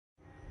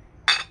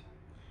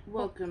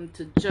Welcome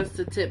to Just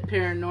a Tip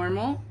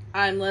Paranormal.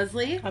 I'm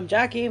Leslie. I'm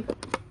Jackie.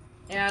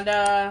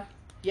 And,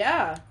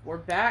 yeah, we're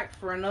back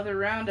for another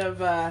round of,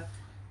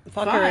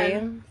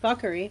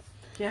 Fuckery.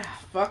 Yeah,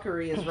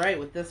 fuckery is right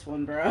with this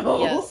one,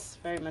 bro. Yes,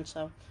 very much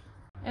so.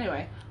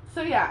 Anyway,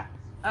 so yeah,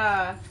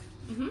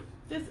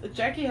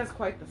 Jackie has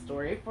quite the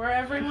story for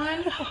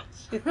everyone.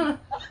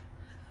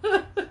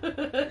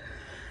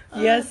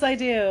 Yes, I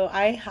do.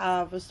 I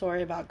have a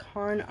story about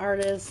con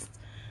artist,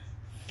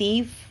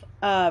 thief,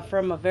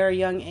 from a very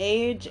young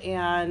age,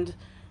 and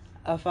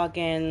a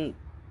fucking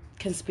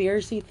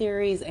conspiracy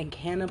theories and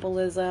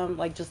cannibalism,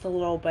 like just a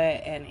little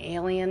bit, and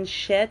alien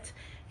shit.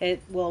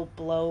 It will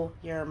blow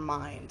your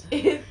mind.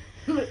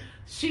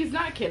 She's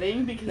not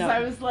kidding, because No.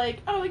 I was like,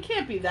 oh, it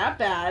can't be that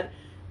bad.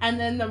 And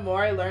then the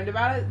more I learned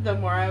about it, the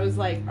more I was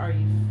like, are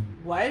you...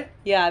 What?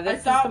 Yeah, this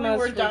is the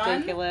most done.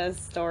 ridiculous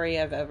story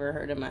I've ever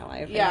heard in my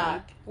life.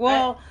 Yeah.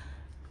 Well,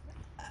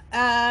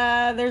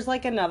 there's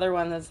like another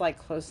one that's like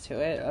close to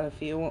it. A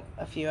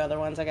few other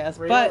ones, I guess.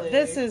 Really? But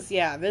this is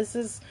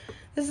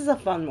a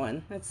fun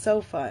one. It's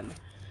so fun.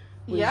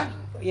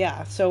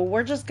 Yeah. So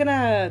we're just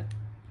gonna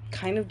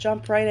kind of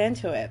jump right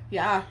into it.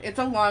 Yeah, it's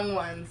a long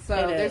one, so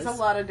there's a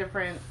lot of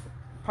different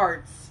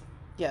parts.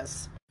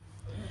 Yes.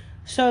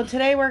 So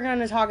today we're going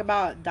to talk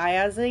about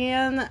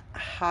Diazian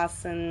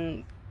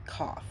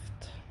Hassankopf.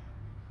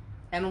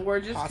 And we're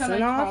just going to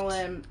call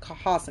him...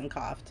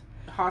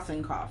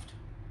 Hassankopf.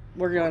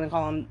 We're going to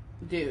call him...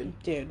 Dude.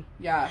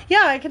 Yeah,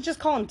 I could just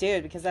call him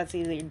Dude, because that's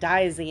either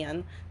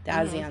Dazin,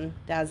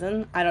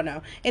 I don't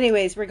know.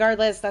 Anyways,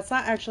 regardless, that's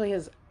not actually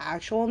his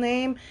actual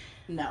name.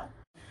 No.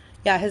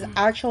 Yeah, his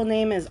actual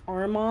name is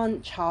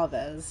Armand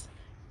Chavez,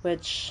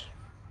 which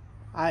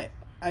I'd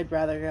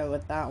rather go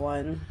with that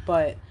one,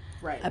 but...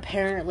 Right.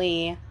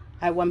 Apparently,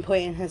 at one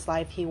point in his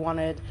life, he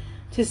wanted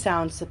to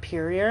sound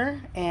superior,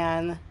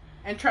 and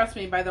trust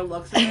me, by the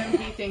looks of him,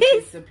 he thinks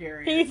he's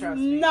superior. He's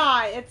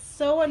not. It's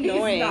so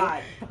annoying. He's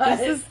not. But...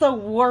 This is the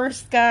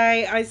worst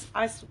guy.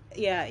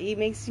 Yeah, he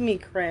makes me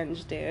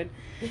cringe, dude.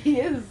 He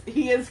is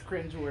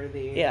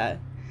cringeworthy. Yeah.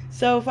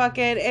 So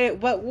fucking,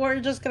 but we're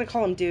just gonna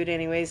call him Dude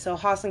anyway. So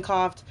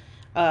Hassankopf,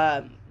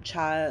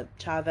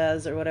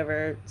 Chavez or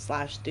whatever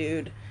 /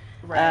 Dude.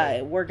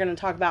 Right. We're going to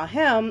talk about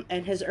him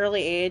and his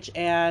early age,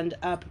 and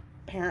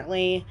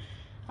apparently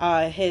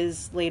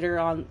his later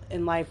on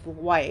in life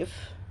wife.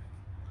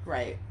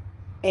 Right.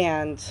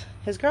 And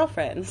his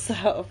girlfriend.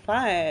 So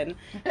fun.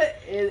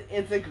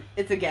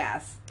 It's a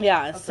gas.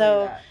 Yeah.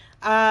 So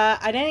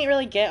I didn't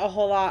really get a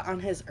whole lot on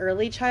his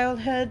early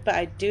childhood, but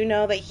I do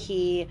know that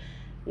he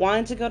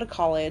wanted to go to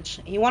college.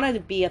 He wanted to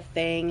be a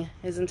thing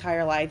his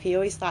entire life. He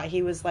always thought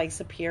he was like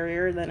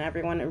superior than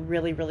everyone,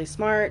 really, really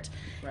smart.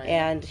 Right.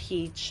 And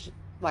he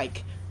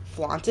like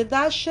flaunted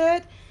that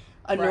shit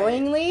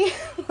annoyingly.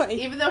 Right. Like,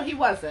 even though he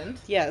wasn't.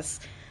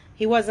 Yes.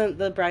 He wasn't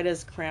the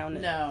brightest crown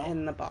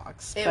in the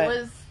box.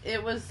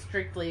 It was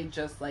strictly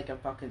just like a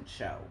fucking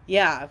show.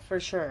 Yeah, for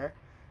sure.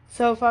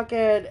 So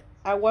fucking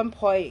at one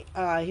point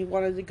he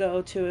wanted to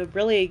go to a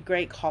really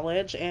great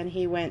college, and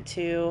he went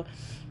to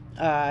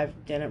I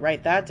didn't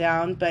write that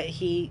down, but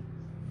he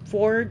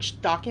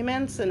forged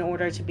documents in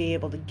order to be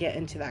able to get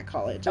into that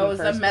college. Oh, it was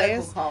a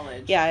medical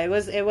college. Yeah, it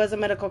was a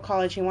medical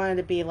college. He wanted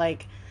to be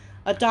like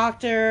a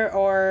doctor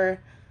or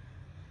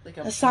like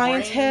a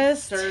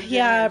scientist. Brain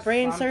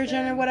something.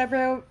 surgeon or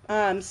whatever.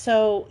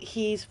 So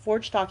he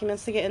forged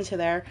documents to get into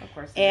there. Of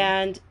course.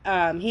 And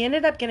he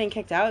ended up getting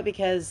kicked out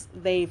because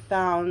they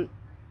found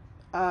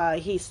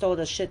he stole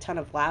a shit ton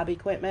of lab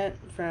equipment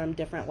from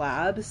different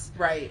labs.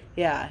 Right.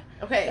 Yeah.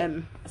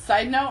 Okay.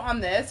 Side note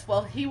on this,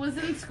 while he was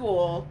in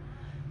school,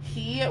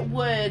 he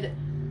would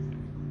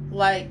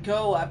like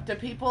go up to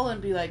people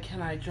and be like,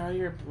 "Can I draw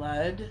your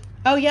blood?"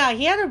 Oh yeah,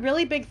 he had a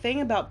really big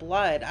thing about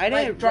blood. I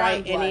didn't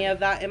write any of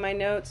that in my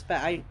notes, but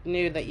I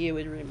knew that you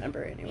would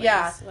remember anyway.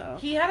 Yeah. So.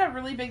 He had a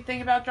really big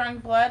thing about drawing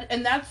blood,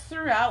 and that's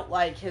throughout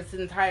like his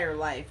entire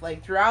life.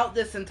 Like throughout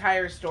this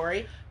entire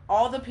story,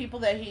 all the people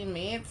that he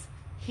meets,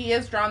 he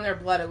has drawn their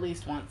blood at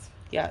least once.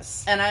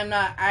 Yes. And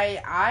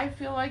I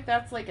feel like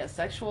that's like a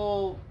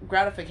sexual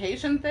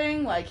gratification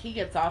thing. Like he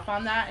gets off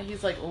on that.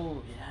 He's like,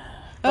 oh yeah.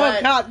 Oh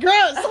God,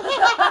 gross.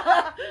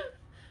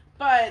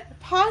 But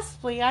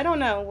possibly, I don't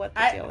know what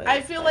the deal is. I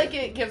feel like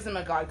it gives him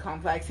a god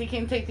complex. He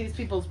can take these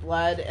people's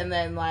blood, and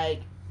then like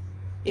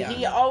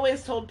he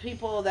always told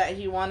people that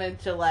he wanted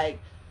to like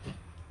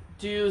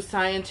do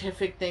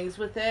scientific things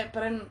with it,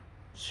 but I'm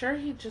sure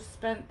he just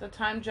spent the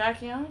time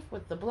jacking off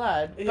with the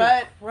blood. Ew,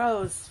 but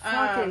gross.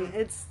 Fucking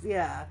it's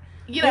You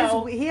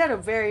know, he had a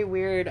very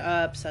weird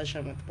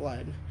obsession with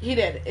blood. He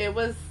did. It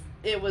was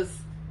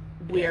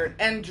weird,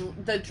 and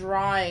the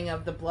drawing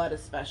of the blood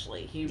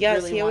especially. He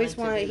always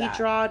wanted. He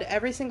drawed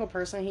every single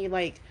person he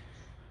like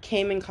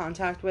came in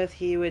contact with.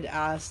 He would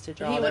ask to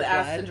draw. He would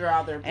ask to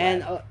draw their blood,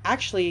 and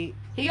actually,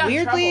 he got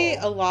weirdly, in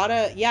trouble. a lot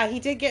of he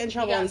did get in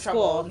trouble in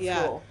school.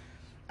 School.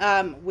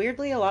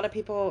 Weirdly, a lot of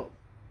people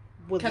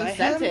would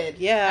consented.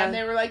 Yeah, and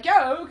they were like,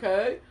 "Yeah,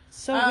 okay."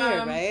 So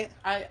weird, right?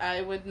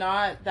 I would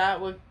not.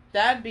 That would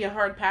That'd be a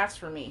hard pass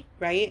for me.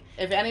 Right?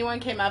 If anyone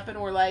came up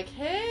and were like,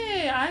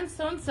 hey, I'm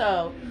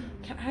so-and-so,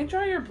 can I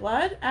draw your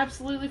blood?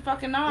 Absolutely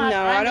fucking not.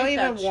 No, I don't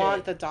even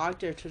want the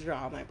doctor to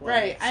draw my blood.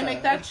 Right. So. I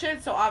make that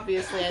shit, so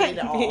obviously I need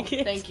it all.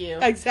 Thank you.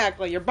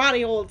 Exactly. Your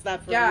body holds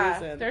that for a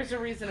reason. There's a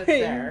reason it's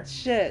there.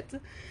 Shit.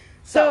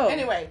 So,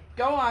 anyway,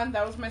 go on.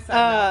 That was my side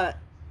note.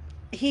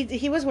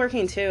 He was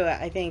working too,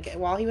 I think,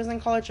 while he was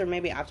in college or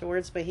maybe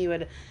afterwards, but he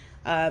would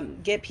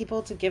get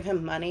people to give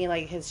him money.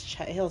 Like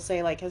he'll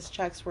say like his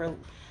checks were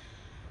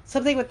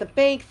something with the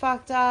bank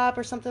fucked up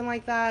or something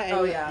like that.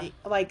 And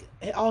like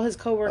all his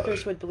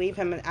coworkers would believe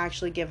him and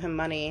actually give him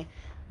money,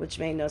 which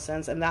made no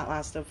sense. And that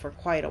lasted for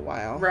quite a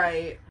while.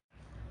 Right.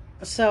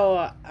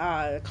 So,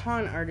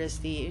 con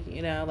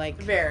artisty, like...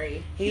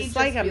 Very. He's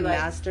like a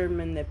master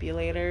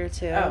manipulator,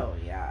 too. Oh,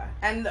 yeah.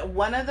 And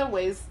one of the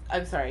ways...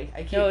 I'm sorry,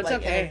 I keep,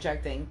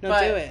 interjecting. No,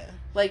 do it.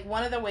 Like,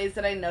 one of the ways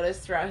that I noticed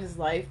throughout his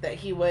life that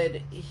he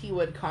would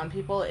con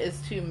people is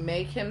to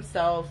make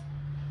himself...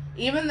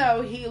 Even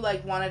though he,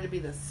 like, wanted to be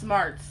the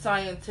smart,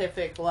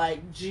 scientific,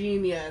 like,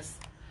 genius...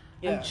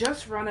 Yeah. I'm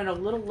just running a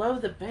little low.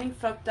 The bank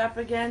fucked up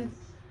again.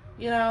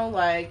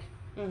 I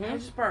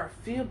just borrowed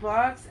a few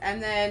bucks. And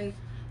then...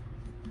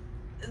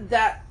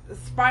 that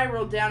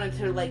spiraled down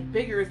into like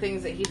bigger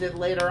things that he did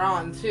later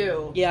on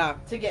too. Yeah.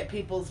 To get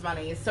people's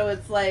money. So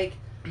it's like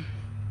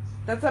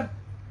that's a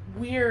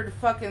weird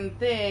fucking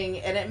thing,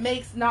 and it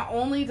makes, not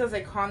only does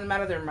it con them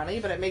out of their money,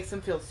 but it makes them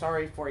feel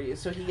sorry for you.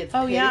 So he gets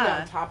paid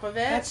on top of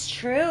it. That's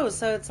true.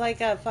 So it's like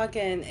a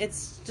fucking,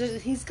 it's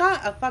just, he's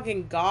got a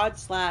fucking god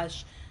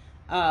slash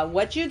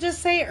what'd you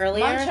just say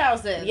earlier?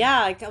 Munchausen.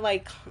 Yeah,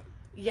 like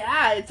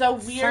yeah, it's a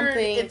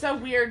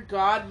weird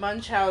God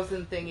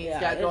Munchausen thing he's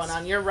got going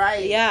on. You're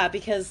right. Yeah,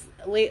 because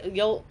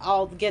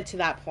I'll get to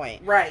that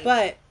point. Right.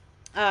 But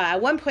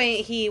at one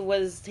point he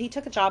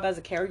took a job as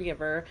a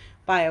caregiver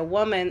by a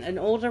woman, an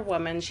older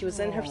woman. She was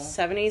in her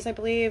 70s, I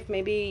believe,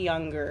 maybe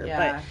younger.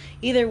 Yeah. But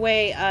either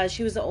way,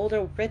 she was an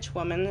older rich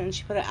woman, and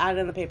she put an ad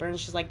in the paper, and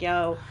she's like,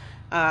 "Yo,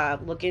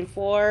 looking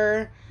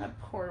for that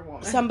poor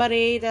woman,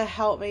 somebody to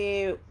help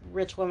me,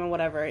 rich woman,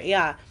 whatever."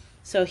 Yeah.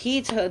 So he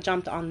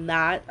jumped on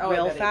that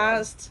real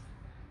fast,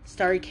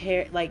 started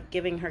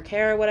giving her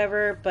care or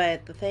whatever.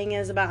 But the thing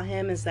is about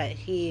him is that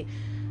he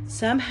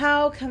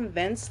somehow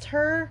convinced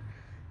her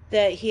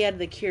that he had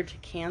the cure to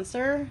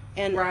cancer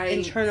and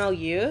internal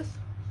youth.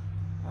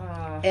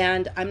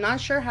 And I'm not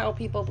sure how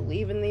people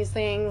believe in these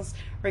things.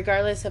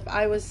 Regardless, if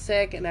I was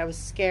sick and I was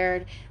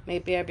scared,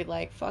 maybe I'd be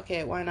like, fuck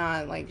it, why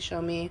not? Like,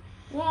 show me.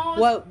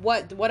 Well,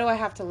 what do I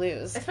have to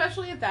lose?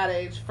 Especially at that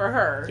age, for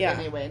her,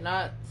 anyway.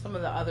 Not some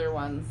of the other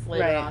ones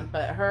later on,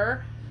 but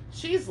her,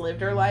 she's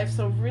lived her life,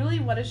 so really,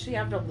 what does she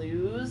have to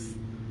lose?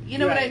 You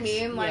know what I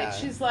mean? Like,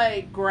 she's,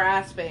 like,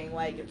 grasping,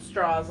 like, at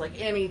straws,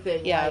 like,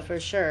 anything. Yeah, for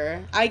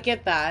sure. I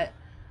get that.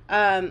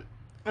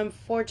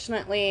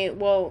 Unfortunately.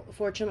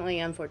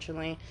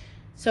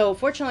 So,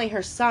 fortunately,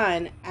 her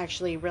son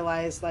actually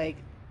realized, like,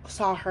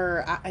 saw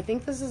her, I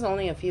think this is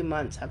only a few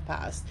months have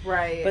passed.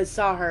 Right. But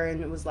saw her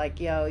and was like,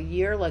 yo,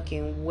 you're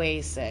looking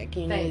way sick.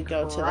 You need to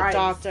go to the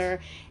doctor.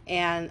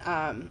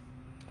 And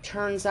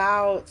turns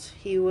out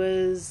he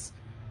was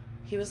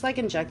like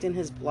injecting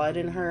his blood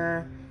in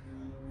her.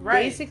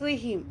 Right. Basically,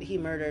 he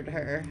murdered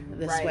her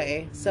this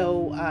way.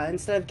 So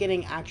instead of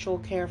getting actual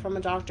care from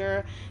a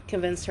doctor,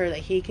 convinced her that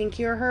he can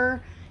cure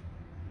her,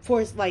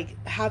 for like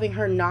having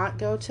her not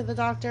go to the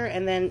doctor,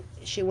 and then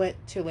she went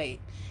too late.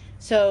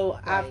 So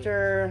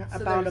after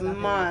about a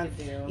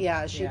month,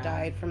 she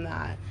died from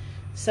that.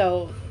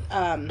 So,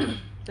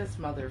 this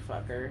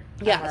motherfucker.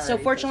 Yeah, so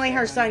fortunately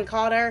her son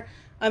caught her.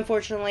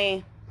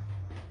 Unfortunately,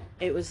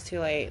 it was too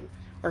late.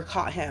 Or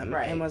caught him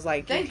and was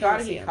like, thank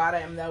God he caught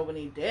him though when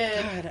he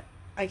did. God,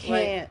 I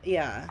can't,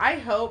 I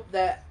hope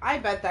that, I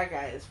bet that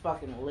guy is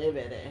fucking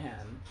livid at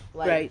him.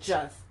 Like,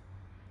 just.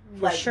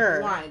 For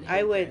sure.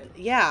 I would,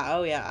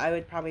 I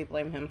would probably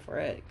blame him for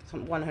it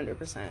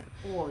 100%.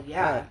 Well,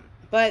 yeah.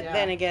 But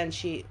then again,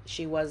 she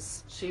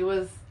was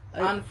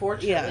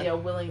unfortunately a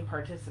willing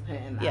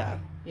participant in that. Yeah.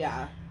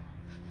 Yeah.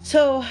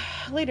 So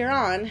later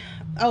on,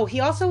 he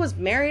also was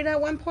married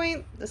at one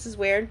point. This is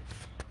weird.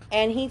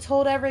 And he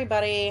told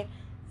everybody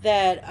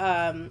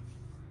that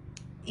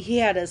he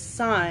had a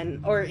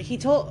son, or he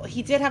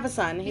did have a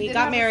son. He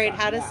got married,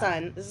 had a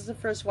son. This is the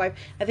first wife.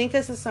 I think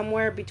this is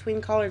somewhere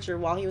between college or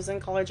while he was in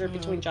college or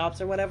between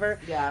jobs or whatever.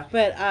 Yeah.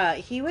 But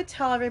he would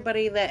tell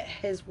everybody that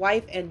his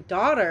wife and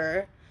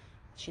daughter,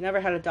 she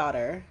never had a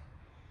daughter.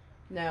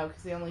 No,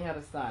 because he only had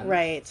a son.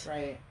 Right.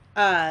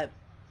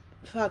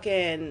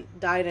 Fucking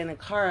died in a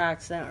car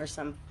accident or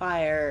some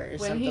fire or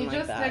something like that.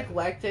 When he just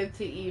neglected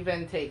to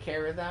even take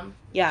care of them.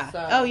 Yeah.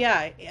 So. Oh,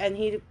 yeah. And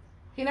he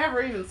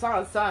never even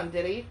saw his son,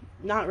 did he?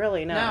 Not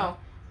really, no.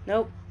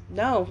 Nope.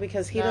 No,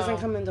 because he doesn't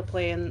come into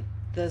play in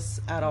this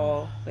at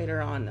all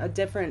later on. A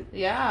different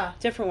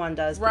one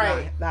does,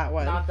 but not that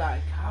one. Not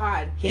that.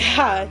 God.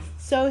 Yeah.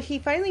 So he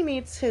finally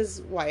meets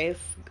his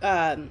wife,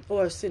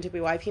 or soon-to-be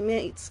wife. He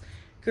meets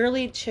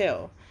Girly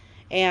Chiu.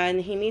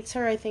 And he meets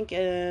her, I think,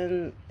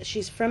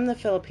 she's from the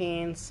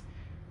Philippines.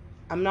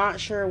 I'm not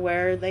sure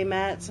where they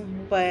met,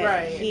 but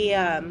Right. he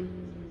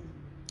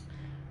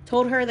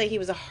told her that he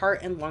was a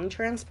heart and lung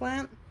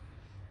transplant.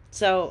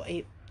 So,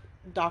 a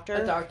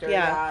doctor.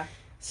 Yeah.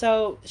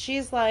 So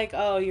she's like,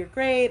 "Oh, you're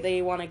great.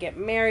 They want to get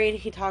married."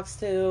 He talks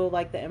to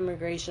like the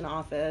immigration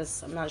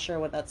office. I'm not sure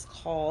what that's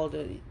called.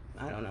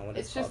 I don't know what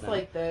it's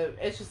called.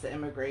 It's just the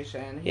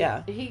immigration.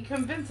 Yeah. He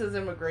convinces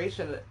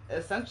immigration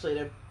essentially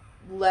to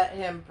let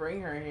him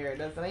bring her here,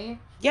 doesn't he?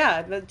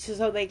 Yeah,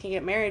 so they can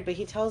get married. But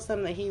he tells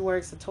them that he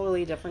works a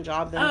totally different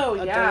job than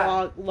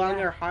lung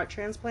or heart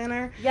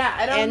transplanter. Yeah,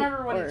 I don't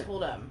remember what he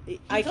told him.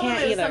 I can't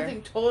either. It was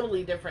something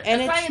totally different.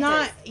 And it's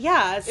not.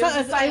 Yeah,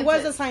 it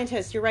was a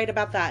scientist. You're right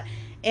about that.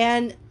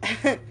 And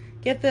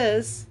get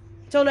this,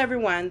 he told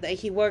everyone that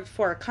he worked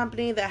for a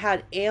company that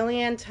had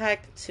alien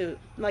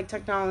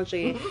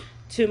technology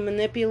to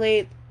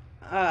manipulate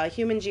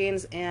human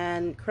genes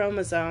and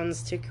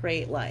chromosomes to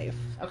create life.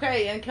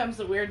 Okay, and comes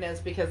the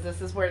weirdness because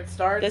this is where it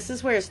starts.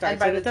 And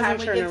by the time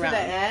we get to the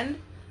end,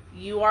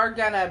 you are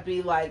gonna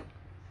be like,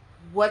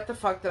 what the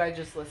fuck did I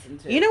just listen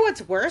to? You know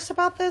what's worse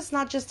about this?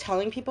 Not just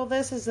telling people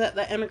this, is that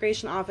the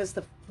immigration office,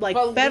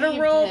 believed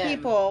federal him.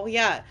 people,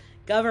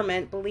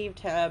 government believed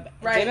him.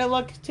 Right. Didn't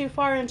look too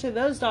far into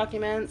those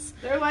documents.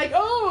 They're like,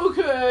 oh,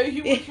 okay,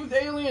 he works with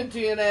alien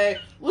DNA.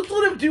 Let's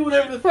let him do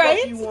whatever the fuck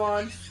he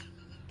wants.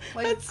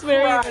 Like, let's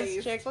marry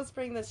this chick. Let's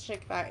bring this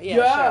chick back.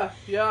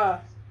 Yeah.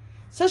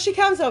 So she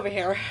comes over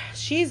here.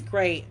 She's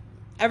great.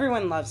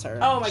 Everyone loves her.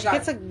 Oh my God. She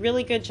gets a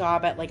really good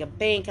job at like a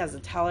bank as a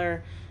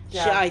teller.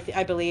 Yeah.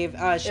 I believe.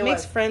 She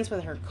makes friends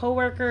with her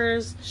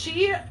coworkers.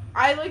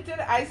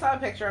 I saw a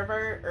picture of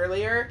her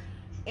earlier,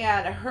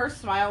 and her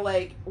smile,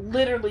 like,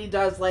 literally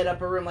does light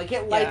up a room. Like,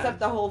 it lights up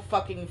the whole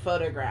fucking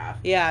photograph.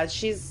 Yeah,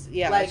 she was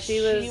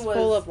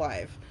full of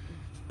life.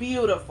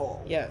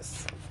 Beautiful.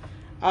 Yes.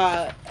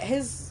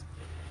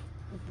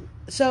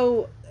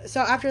 So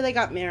after they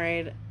got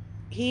married,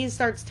 he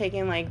starts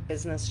taking, like,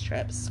 business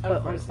trips,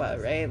 quote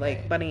unquote, right?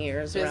 Like, bunny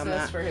ears around that.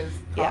 Business for his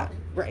cock. Yeah,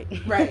 right.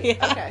 Right,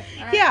 yeah. Okay.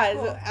 All right,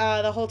 cool.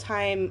 The whole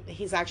time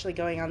he's actually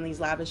going on these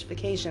lavish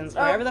vacations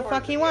wherever the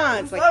fuck he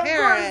wants, like of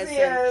Paris,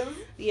 course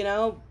he is.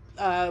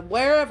 and,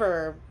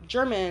 wherever,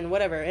 German,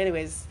 whatever.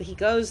 Anyways, he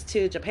goes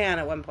to Japan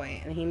at one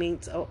point, and he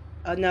meets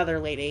another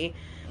lady,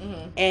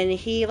 and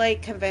he,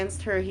 like,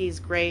 convinced her he's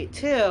great,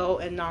 too,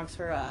 and knocks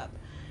her up,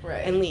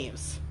 and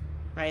leaves,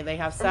 right? They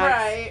have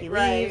sex, he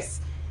leaves,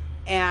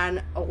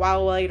 and a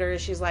while later,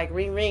 she's like,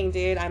 ring, ring,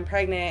 dude, I'm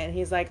pregnant, and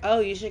he's like, oh,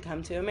 you should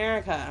come to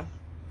America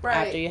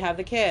after you have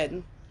the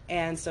kid,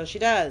 and so she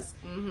does,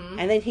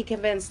 and then he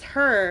convinced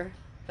her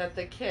that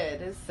the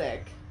kid is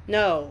sick.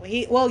 No,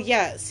 he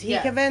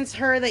convinced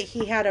her that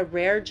he had a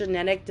rare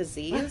genetic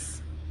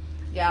disease.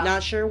 Yeah.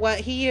 Not sure what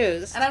he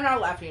used. And I'm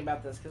not laughing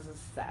about this because it's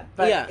sad,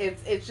 but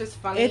it's just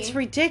funny. It's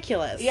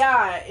ridiculous.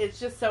 Yeah, it's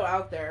just so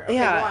out there. Okay,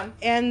 go on.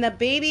 And the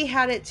baby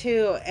had it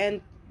too,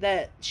 and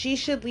that she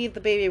should leave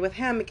the baby with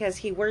him because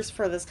he works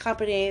for this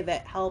company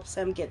that helps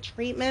him get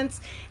treatments,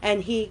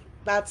 and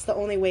that's the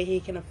only way he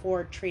can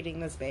afford treating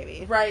this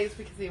baby. Right, it's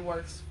because he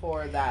works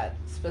for that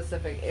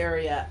specific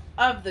area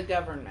of the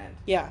government.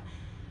 Yeah.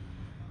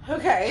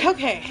 Okay.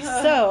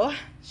 So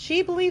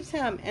she believes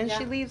him, and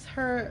she leaves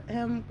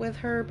him with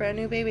her brand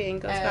new baby and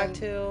goes back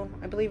to,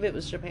 I believe it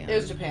was Japan. It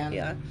was Japan.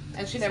 Yeah.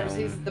 And she never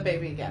sees the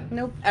baby again.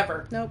 Nope.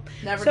 Ever. Nope.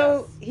 Never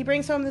So does. he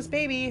brings home this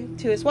baby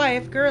to his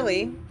wife,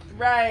 Girly.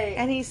 Right.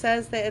 And he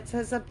says that it's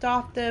his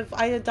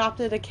I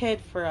adopted a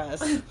kid for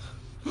us.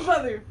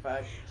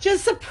 Motherfucker.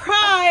 Just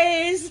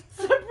surprise!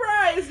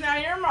 Surprise! Now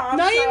your mom.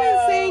 Not even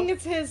saying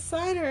it's his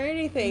son or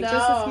anything. No.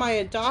 Just it's my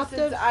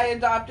adoptive. I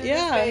adopted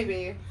this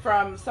baby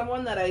from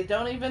someone that I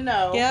don't even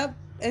know. Yep.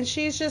 And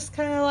she's just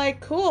kind of like,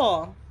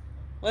 cool.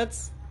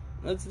 Let's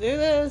do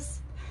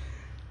this.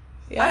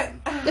 Yeah.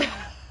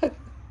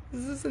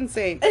 This is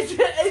insane. It's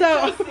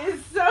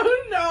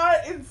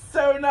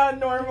so not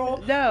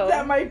normal. No.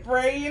 That my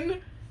brain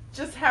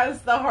just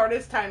has the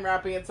hardest time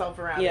wrapping itself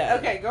around it.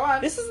 Okay, go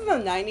on. This is in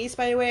the 90s,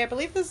 by the way. I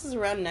believe this is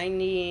around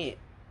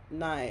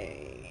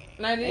 1999. It's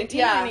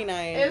 98, like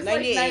 98,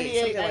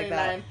 something 99. like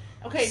that.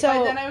 Okay, so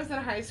by then I was in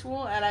high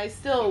school, and I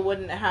still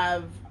would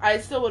have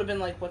been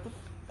like, what the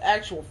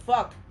actual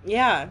fuck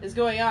is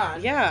going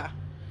on? Yeah.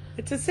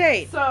 It's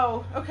insane.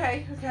 So,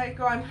 okay,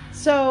 go on.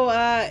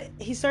 So,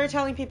 he started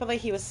telling people that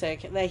he was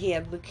sick, that he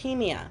had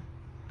leukemia.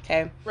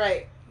 Okay?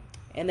 Right.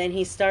 And then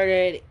he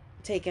started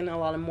taking a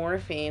lot of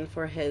morphine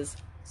for his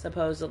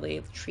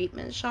supposedly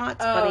treatment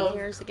shots, bunny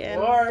ears again.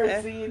 Of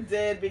course he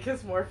did,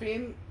 because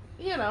morphine,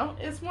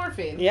 is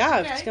morphine.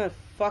 Yeah, it's gonna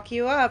fuck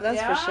you up,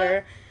 that's for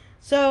sure.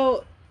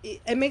 So,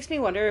 it makes me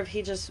wonder if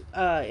he just,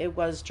 it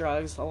was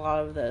drugs, a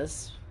lot of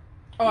this.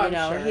 Oh, I'm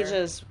sure.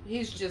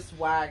 He's just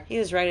whacked. He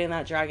was riding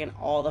that dragon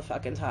all the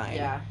fucking time.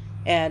 Yeah.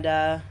 And,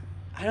 I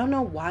don't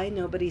know why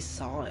nobody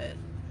saw it.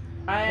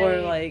 I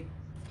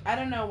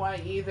don't know why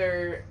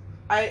either.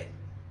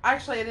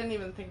 Actually, I didn't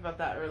even think about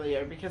that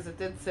earlier, because it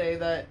did say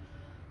that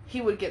he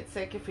would get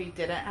sick if he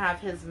didn't have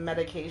his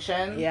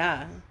medication.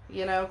 Yeah.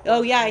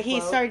 Quote, he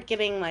started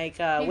getting, like,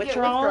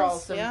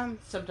 withdrawals.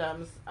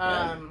 Symptoms.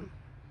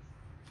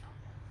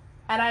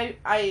 And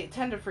I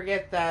tend to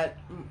forget that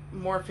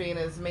morphine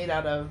is made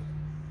out of...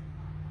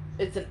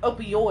 It's an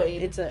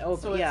opioid. It's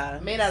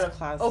made out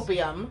of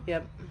opium.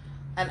 Yep.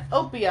 And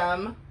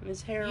opium...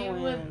 It's heroin.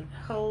 You would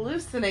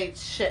hallucinate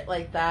shit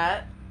like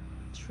that.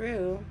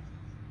 True.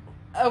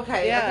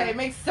 Okay, okay, it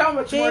makes so much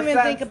more sense. Didn't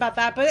even think about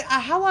that. But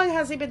how long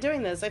has he been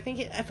doing this? I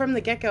think from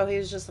the get-go, he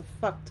was just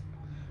fucked.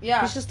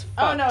 Yeah. He's just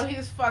fucked. Oh, no,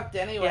 he's fucked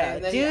anyway. Yeah,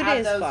 and then dude you add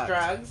is those fucked.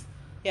 drugs.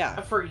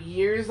 Yeah. For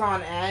years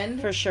on end.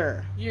 For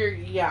sure. You're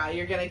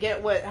gonna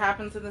get what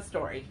happens in the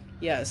story.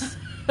 Yes.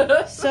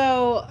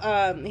 So,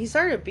 he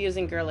started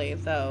abusing Girly,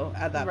 though,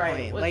 at that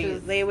point.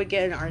 Like, they would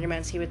get in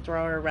arguments, he would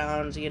throw her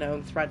around,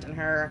 threaten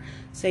her,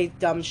 say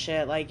dumb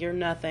shit, like, you're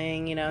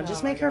nothing,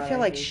 just make her feel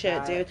like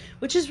shit, dude.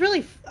 Which is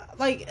really,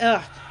 like,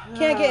 can't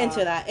get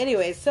into that.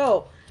 Anyway,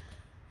 so,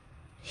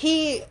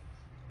 he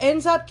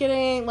ends up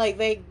getting, like,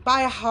 they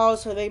buy a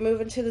house, or they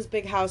move into this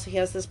big house, he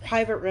has this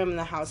private room in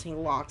the house, and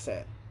he locks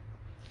it.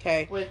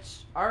 Okay? Which,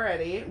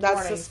 already,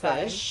 that's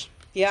suspicious.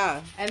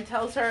 Yeah. And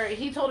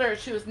he told her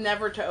she was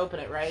never to open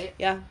it, right?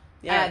 Yeah.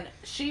 Yeah. And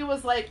she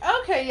was like,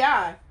 okay,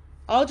 yeah.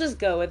 I'll just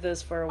go with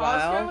this for a while. I'll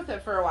just go with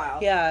it for a while.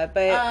 Yeah,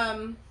 but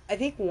I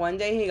think one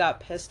day he got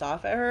pissed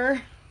off at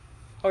her.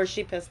 Or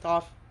she got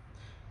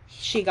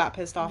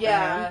pissed off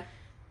at him.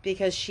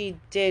 Because she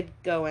did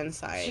go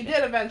inside. She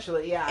did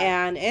eventually, yeah.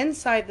 And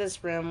inside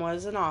this room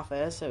was an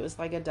office. It was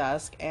like a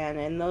desk. And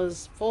in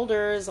those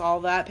folders, all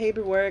that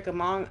paperwork,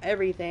 among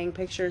everything,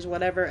 pictures,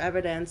 whatever,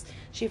 evidence,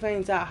 she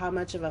finds out how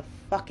much of a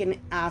fucking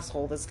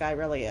asshole this guy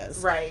really is.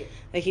 Right.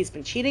 That he's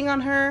been cheating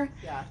on her.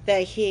 Yeah.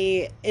 That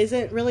he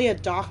isn't really a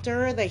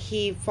doctor. That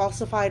he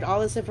falsified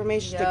all this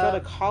information to go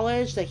to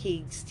college. That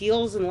he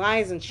steals and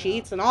lies and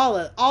cheats and all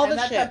the shit. And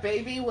that the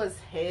baby was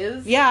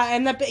his. Yeah,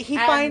 and she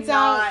finds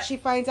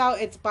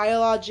out it's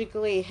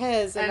biologically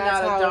his, and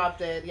that's not how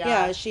adopted.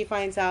 Yeah, she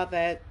finds out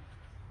that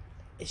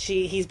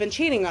he's been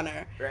cheating on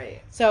her.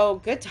 Right. So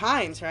good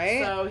times,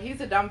 right? So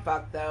he's a dumb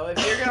fuck, though.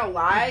 If you're gonna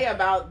lie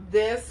about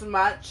this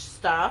much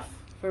stuff,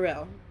 for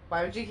real,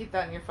 why would you keep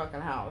that in your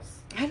fucking house?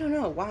 I don't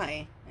know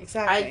why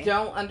exactly. I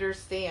don't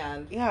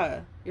understand. Yeah,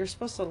 you're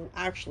supposed to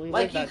actually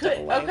live that type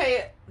of life.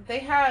 Okay, they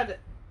had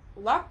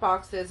lock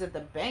boxes at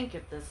the bank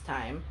at this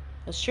time.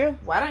 That's true.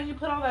 Why don't you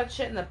put all that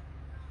shit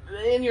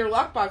in your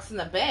lockbox in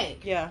the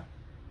bank? Yeah.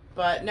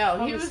 But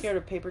no, he was scared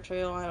of paper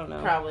trail. I don't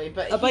know. Probably,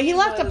 but he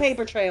left a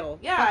paper trail.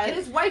 Yeah, and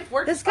his wife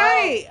worked. This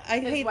guy, I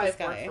hate this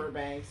guy. His wife worked for a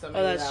bank, so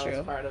maybe that's that true.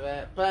 was part of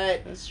it.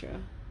 But that's true.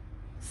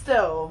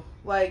 Still,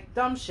 like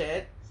dumb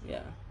shit.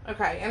 Yeah.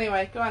 Okay.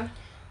 Anyway, go on.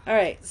 All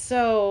right.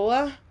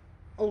 So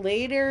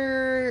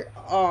later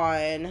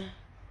on,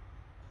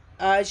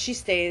 she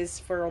stays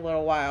for a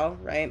little while,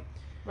 right?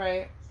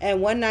 Right.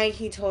 And one night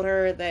he told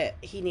her that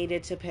she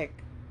needed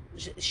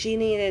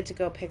to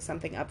go pick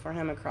something up for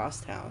him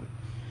across town.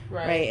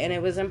 Right. And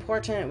it was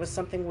important. It was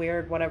something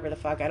weird, whatever the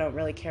fuck. I don't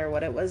really care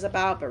what it was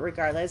about. But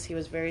regardless, he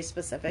was very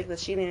specific that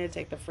she needed to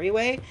take the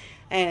freeway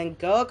and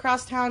go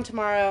across town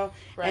tomorrow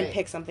and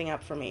pick something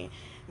up for me.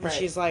 And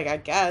she's like, I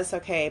guess,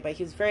 okay. But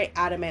he was very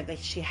adamant that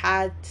she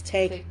had to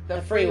take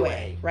the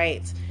freeway.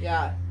 Right.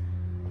 Yeah.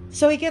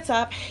 So he gets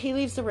up. He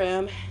leaves the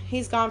room.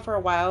 He's gone for a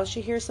while.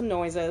 She hears some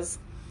noises.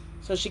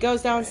 So she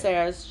goes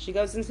downstairs. She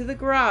goes into the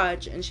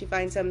garage. And she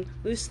finds him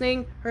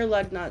loosening her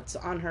lug nuts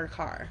on her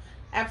car.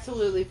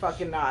 Absolutely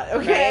fucking not.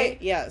 Okay?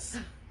 Right? Yes.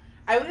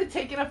 I would have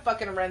taken a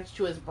fucking wrench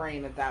to his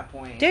brain at that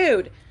point.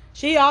 Dude,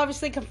 she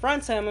obviously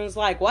confronts him and was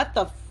like, what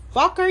the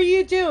fuck are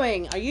you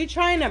doing? Are you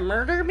trying to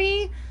murder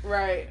me?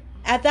 Right.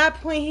 At that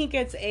point, he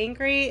gets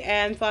angry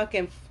and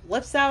fucking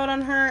flips out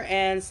on her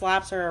and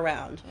slaps her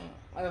around.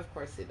 Of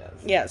course he does.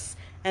 Yes.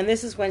 And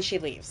this is when she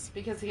leaves.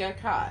 Because he got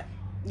caught.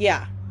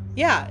 Yeah.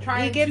 Yeah.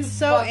 Trying he gets to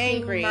so fucking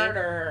angry.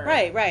 Murder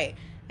her. Right.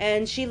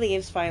 And she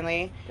leaves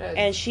finally. Good.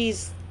 And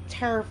she's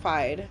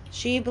terrified.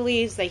 She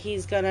believes that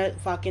he's gonna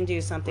fucking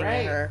do something to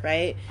her,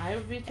 right? I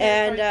would be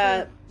terrified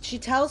and she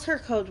tells her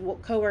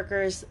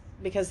co-workers,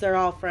 because they're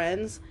all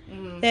friends,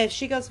 that if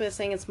she goes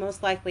missing, it's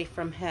most likely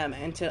from him,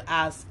 and to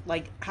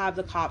have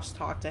the cops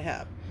talk to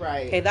him.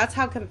 Right. Okay, that's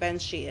how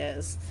convinced she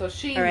is. So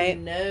she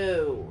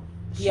knew.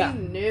 She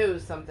knew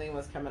something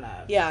was coming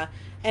up. Yeah.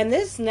 And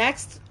this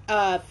next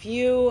the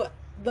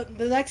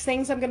next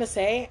things I'm gonna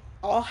say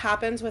all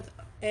happens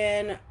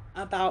within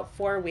about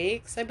 4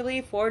 weeks, I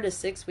believe, 4 to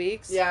 6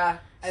 weeks. Yeah.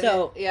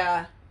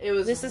 It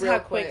was. This is how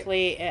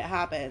quickly it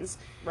happens.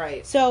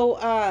 Right. So,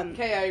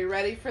 okay, are you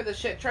ready for the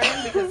shit train?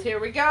 Because here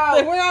we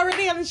go. We're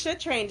already on the shit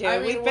train,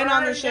 dude. We've been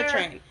on the shit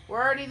train.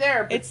 We're already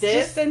there. But it's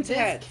just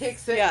intense. This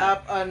kicks it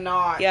up a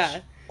notch.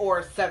 Yeah.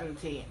 Or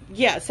 17.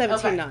 Yeah,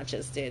 17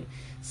 notches, dude.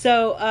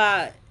 So,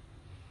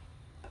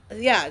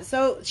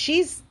 so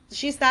she's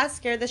that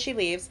scared that she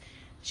leaves.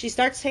 She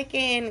starts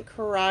taking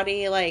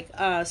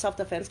karate,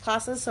 self-defense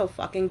classes, so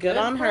fucking good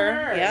on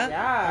her.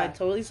 Yeah. I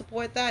totally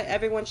support that.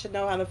 Everyone should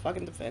know how to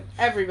fucking defend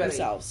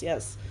themselves,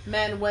 yes.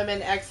 Men,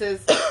 women,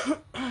 exes,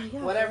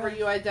 whatever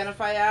you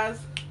identify as,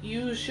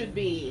 you should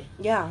be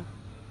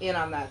in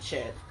on that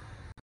shit.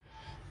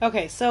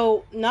 Okay,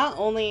 so not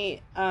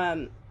only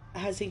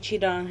has he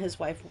cheated on his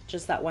wife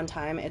just that one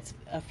time? It's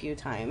a few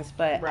times,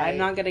 but Right. I'm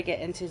not going to get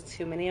into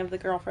too many of the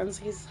girlfriends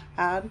he's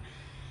had.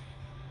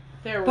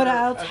 There But were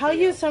I'll a tell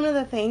few. you some of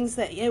the things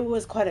that it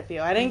was quite a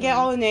few. I didn't get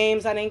all the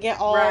names. I didn't get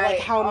all like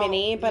how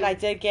many, but I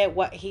did get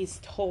what he's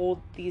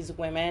told these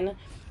women,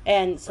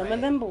 and some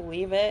of them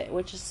believe it,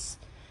 which is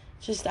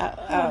just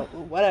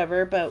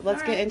whatever. But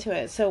let's get into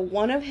it. So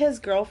one of his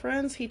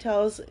girlfriends, he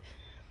tells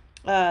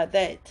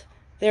that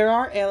there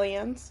are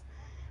aliens,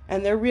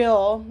 and they're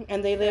real,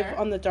 and they live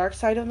on the dark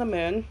side of the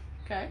moon.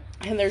 Okay.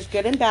 And there's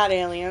good and bad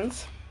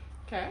aliens.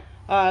 Okay.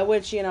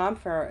 Which, you know, I'm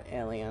for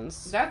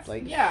aliens. That's,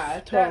 like,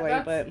 totally,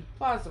 that's but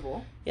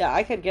plausible. Yeah,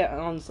 I could get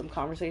on some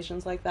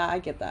conversations like that. I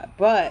get that.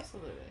 But,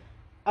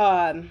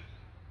 absolutely.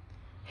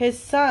 His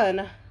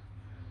son,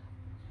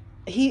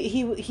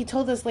 he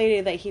told this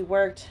lady that he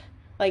worked,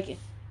 like,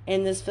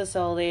 in this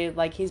facility,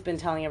 like he's been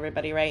telling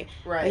everybody, right?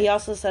 Right. But he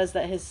also says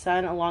that his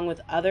son, along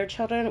with other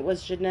children,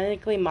 was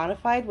genetically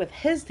modified with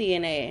his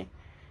DNA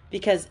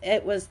because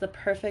it was the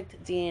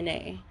perfect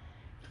DNA.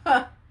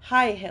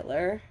 Hi,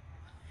 Hitler.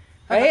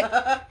 Right?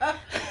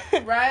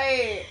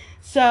 Right.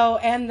 So,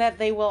 and that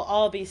they will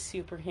all be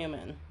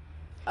superhuman.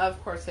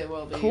 Of course they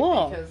will be.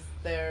 Cool. Because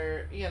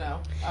they're, you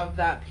know, of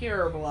that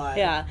pure blood.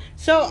 Yeah.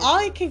 So,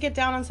 I can get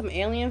down on some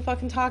alien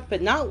fucking talk,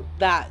 but not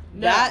that.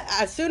 No. That,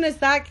 as soon as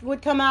that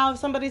would come out of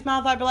somebody's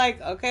mouth, I'd be like,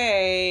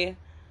 okay,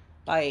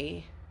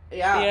 bye.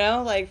 Yeah. You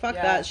know? Like, fuck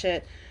that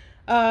shit.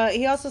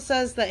 He also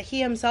says that he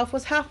himself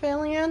was half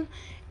alien.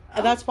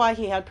 Oh. That's why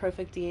he had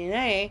perfect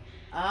DNA.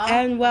 Oh.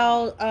 And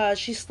while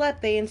she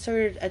slept, they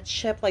inserted a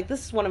chip. Like,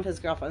 this is one of his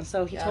girlfriends.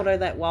 So he told her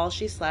that while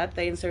she slept,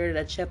 they inserted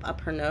a chip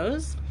up her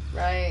nose.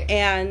 Right.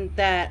 And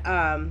that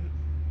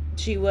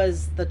she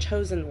was the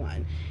chosen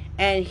one.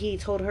 And he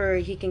told her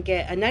he can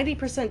get a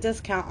 90%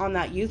 discount on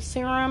that youth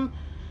serum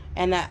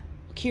and that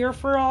cure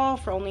for all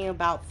for only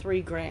about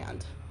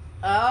 $3,000.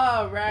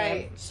 Oh,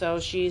 right. And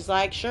so she's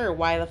like, sure,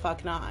 why the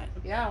fuck not?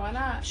 Yeah, why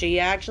not? She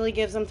actually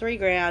gives him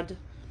 $3,000.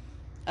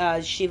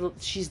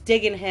 She's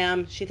digging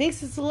him. She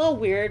thinks it's a little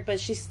weird, but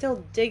she's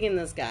still digging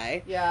this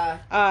guy.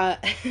 Yeah.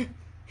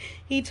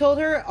 He told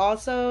her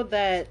also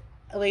that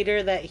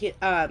later that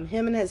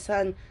him and his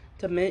son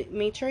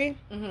Dimitri,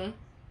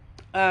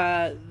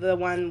 the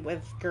one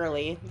with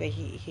Girly that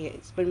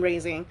he's been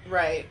raising,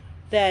 right?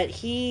 That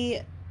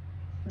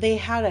they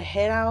had a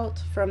hit out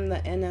from the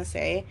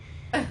NSA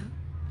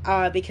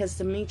because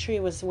Dimitri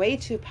was way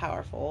too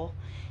powerful.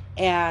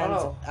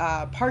 And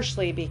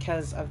partially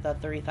because of the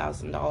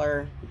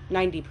 $3,000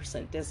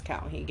 90%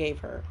 discount he gave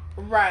her.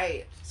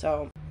 Right.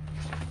 So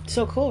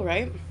cool,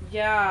 right?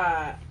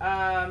 Yeah.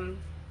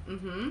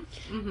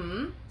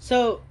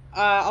 So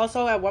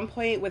also at one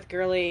point with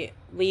Girly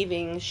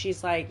leaving,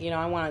 she's like, you know,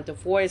 I want a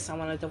divorce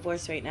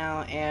right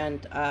now,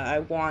 and I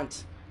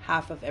want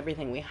half of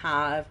everything we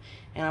have,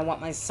 and I want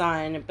my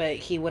son, but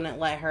he wouldn't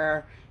let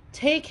her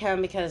take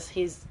him because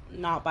he's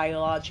not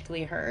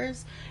biologically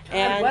hers. God,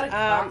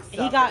 and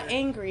he got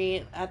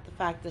angry at the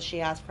fact that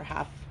she asked for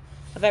half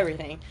of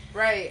everything.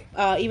 Right.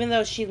 Even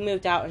though she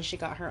moved out and she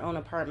got her own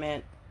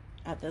apartment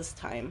at this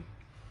time.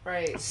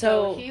 Right.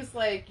 So he's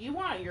like, you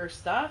want your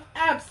stuff?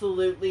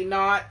 Absolutely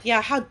not.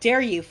 Yeah, how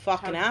dare you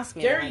fucking ask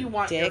me? How dare you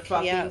want dick?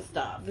 Your fucking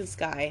stuff? This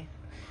guy.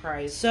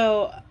 Christ.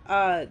 So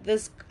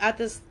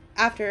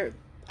after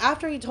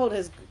he told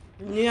his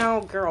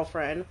now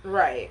girlfriend,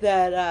 right,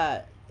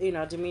 that you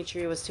know,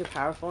 Dimitri was too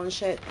powerful and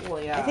shit.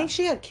 Well, yeah. I think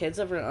she had kids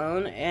of her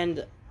own,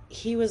 and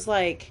he was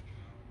like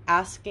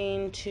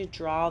asking to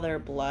draw their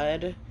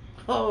blood.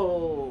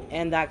 Oh.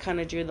 And that kind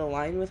of drew the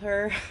line with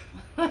her.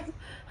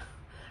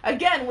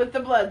 Again, with the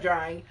blood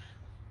drawing.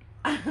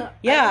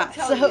 Yeah,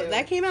 so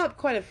that came out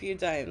quite a few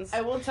times.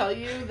 I will tell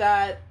you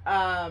that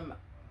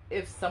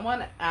if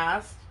someone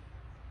asked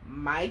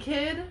my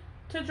kid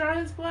to draw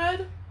his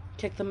blood,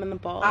 kick them in the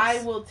balls.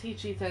 I will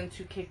teach Ethan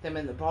to kick them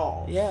in the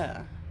balls.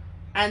 Yeah.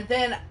 And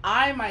then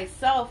I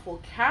myself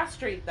will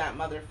castrate that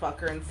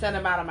motherfucker and send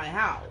him out of my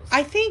house.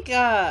 I think,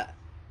 yeah.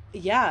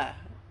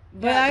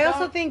 But yeah, I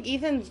also think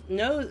Ethan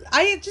knows.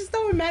 I just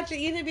don't imagine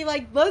Ethan be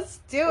like, let's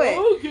do it.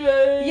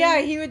 Okay. Yeah,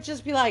 he would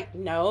just be like,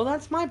 no,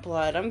 that's my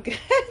blood. I'm good.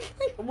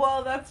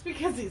 Well, that's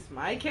because he's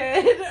my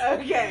kid.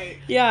 Okay.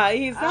 Yeah,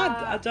 he's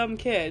not a dumb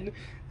kid.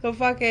 So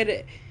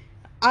fucking...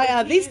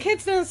 these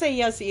kids didn't say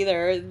yes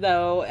either,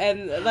 though.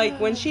 And,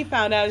 like, when she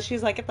found out, she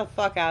was like, get the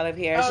fuck out of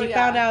here. She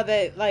found out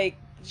that, like...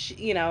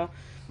 you know,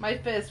 my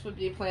fist would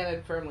be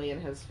planted firmly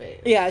in his face.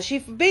 Yeah, she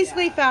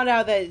basically found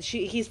out that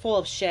he's full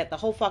of shit. The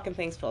whole fucking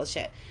thing's full of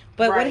shit.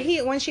 But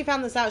when she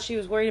found this out, she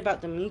was worried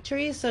about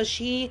Dimitri, so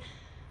she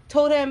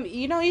told him,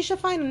 you know, you should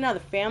find another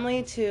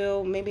family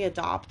to maybe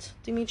adopt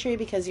Dimitri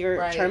because you're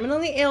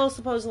terminally ill.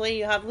 Supposedly,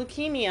 you have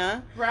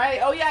leukemia.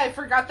 Right. Oh yeah, I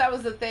forgot that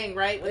was the thing.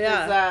 Right.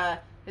 With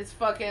his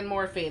fucking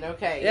morphine.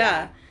 Okay.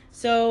 Yeah.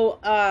 So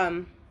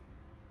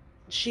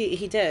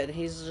he did.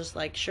 He's just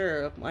like,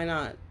 sure, why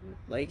not?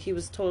 Like, he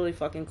was totally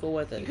fucking cool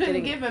with it. You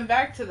couldn't give him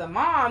back to the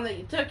mom that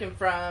you took him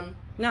from.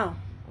 No.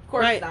 Of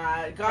course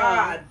not.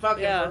 God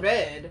fucking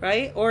forbid.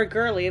 Right? Or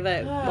Girly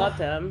that loved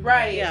him.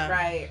 Right,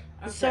 right. Okay.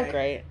 It's so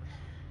great.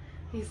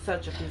 He's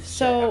such a piece of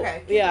so, shit.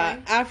 Okay, yeah,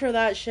 going. after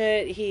that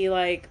shit, he,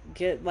 like,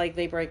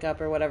 they break up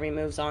or whatever. He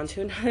moves on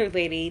to another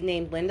lady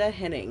named Linda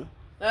Henning.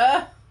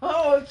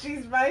 Oh,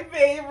 she's my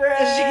favorite.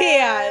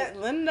 Yeah,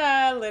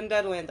 Linda.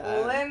 Linda. Listen,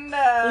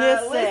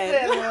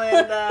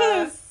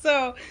 Linda.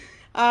 So,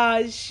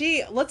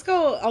 let's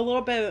go a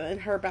little bit in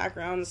her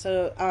background.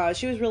 So,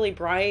 she was really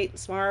bright,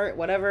 smart,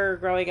 whatever,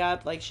 growing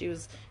up. Like, she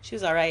was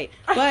all right.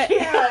 But,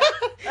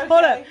 Okay.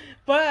 hold up.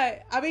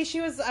 But, I mean, she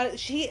was,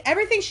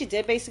 everything she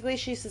did, basically,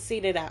 she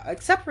succeeded at,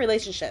 except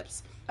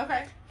relationships.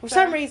 Okay. For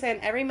some reason,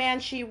 every man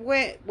she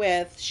went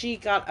with, she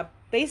got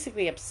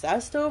basically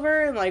obsessed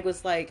over, and, like,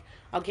 was like,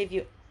 I'll give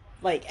you,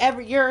 like,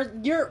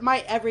 you're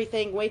my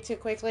everything way too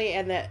quickly,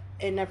 and that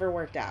it never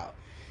worked out.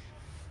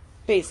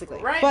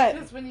 Basically. Right, but,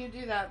 because when you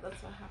do that,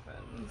 that's what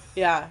happens.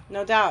 Yeah,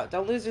 no doubt.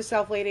 Don't lose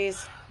yourself,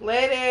 ladies.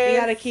 Ladies. You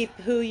gotta keep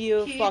who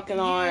you fucking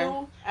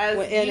are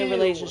in a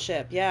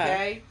relationship. Yeah.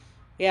 Okay?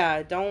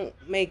 Yeah, don't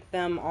make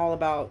them all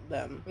about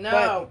them.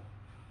 No.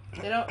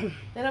 They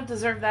don't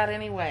deserve that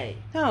anyway.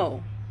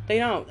 No, they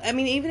don't. I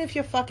mean, even if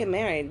you're fucking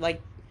married, like,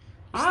 you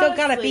Honestly, still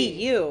gotta be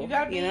you. You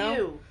gotta be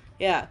you.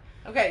 Yeah.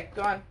 Okay,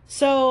 go on.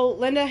 So,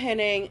 Linda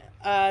Henning,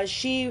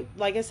 she,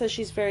 like I said,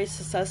 she's very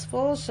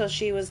successful. So,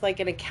 she was,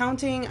 like, in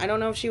accounting. I don't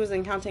know if she was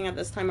in accounting at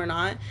this time or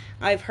not.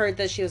 I've heard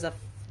that she was a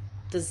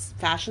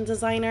fashion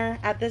designer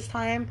at this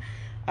time.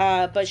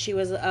 But she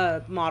was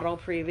a model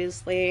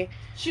previously.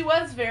 She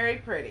was very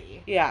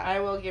pretty. Yeah.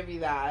 I will give you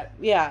that.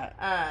 Yeah.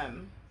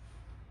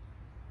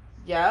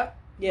 Yep.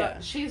 Yeah.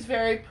 But she's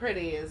very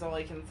pretty is all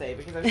I can say,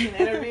 because I've seen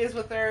interviews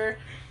with her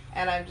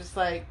and I'm just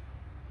like,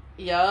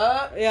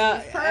 yup.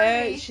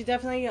 Yeah. She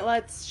definitely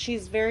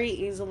she's very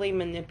easily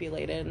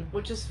manipulated.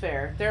 Which is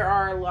fair. There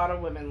are a lot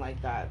of women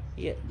like that.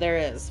 Yeah, there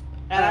is.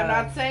 And I'm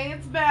not saying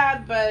it's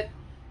bad, but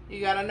you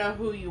gotta know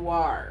who you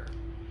are.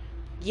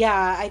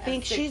 Yeah, I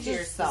think she's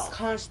just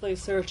constantly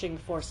searching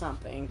for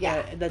something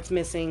that's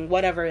missing,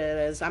 whatever it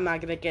is. I'm not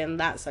going to get in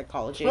that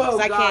psychology, because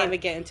I can't even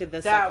get into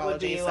this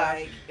psychology. That would be,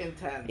 like,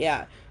 intense.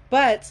 Yeah.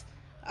 But,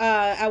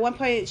 at one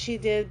point, she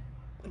did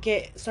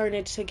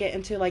started to get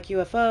into, like,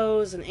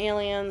 UFOs and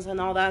aliens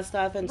and all that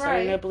stuff, and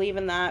starting to believe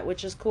in that,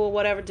 which is cool.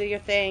 Whatever, do your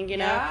thing, you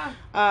know? Yeah.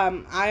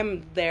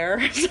 I'm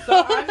there. So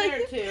I'm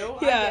there, too.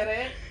 Yeah. I get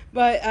it.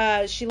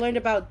 But she learned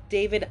about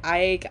David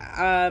Icke.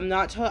 I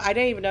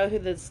didn't even know who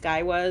this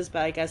guy was,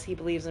 but I guess he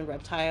believes in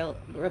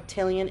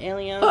reptilian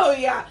aliens. Oh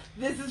yeah,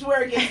 this is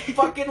where it gets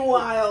fucking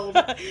wild.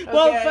 Okay?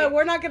 Well, but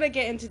we're not gonna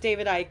get into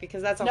David Icke,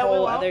 because that's a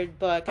whole other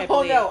book. I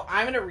believe. No,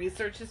 I'm gonna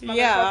research this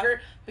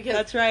motherfucker, because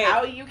that's right.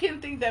 How you can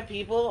think that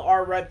people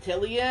are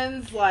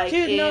reptilians, like,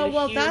 dude,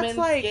 human that's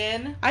like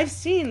skin? I've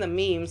seen the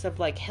memes of,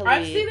 like, Hillary.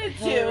 I've seen it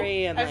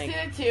too. I've seen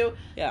it too.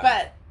 Yeah.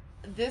 But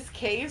this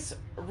case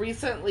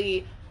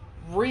recently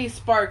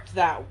re-sparked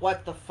that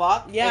what the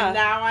fuck, and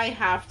now I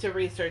have to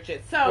research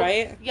it. So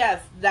yes,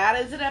 that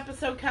is an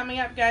episode coming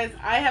up, guys.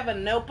 I have a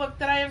notebook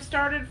that I have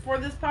started for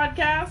this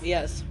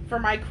podcast, for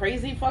my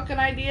crazy fucking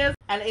ideas,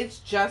 and it's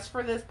just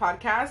for this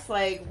podcast,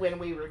 like when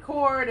we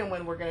record and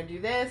when we're gonna do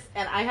this,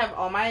 and I have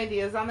all my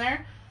ideas on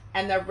there.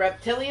 And the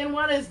reptilian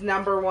one is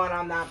number one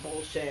on that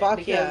bullshit.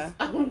 Fuck yeah.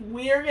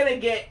 We're gonna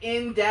get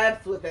in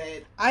depth with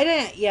it.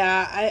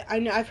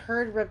 I've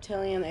heard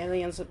reptilian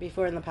aliens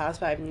before in the past,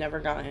 but I've never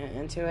gotten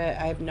into it.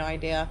 I have no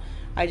idea.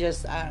 I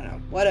don't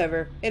know.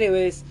 Whatever.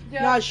 Anyways,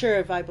 not sure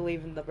if I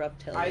believe in the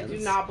reptilians. I do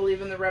not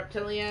believe in the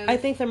reptilians. I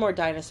think they're more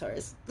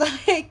dinosaurs.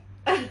 Like...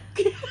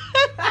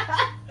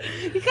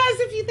 Because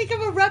if you think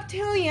of a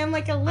reptilian,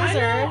 like a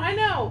lizard, I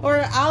know, or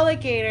an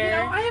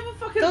alligator, I have a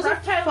fucking those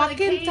reptile are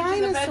fucking in a cage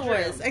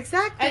dinosaurs. In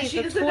exactly, and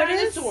she's a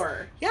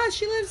dinosaur. Yeah,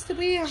 she lives to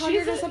be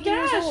 100 or something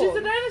years old. Yeah, she's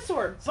a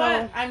dinosaur.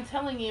 But I'm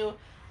telling you,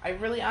 I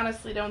really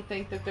honestly don't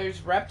think that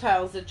there's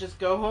reptiles that just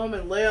go home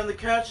and lay on the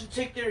couch and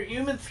take their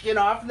human skin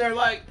off, and they're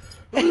like,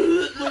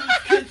 let's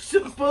catch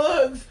some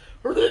bugs.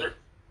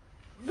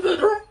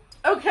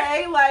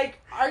 Okay, like,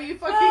 are you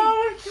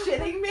fucking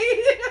shitting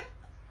me?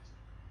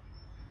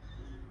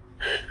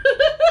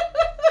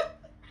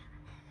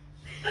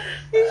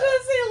 You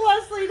should say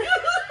Leslie.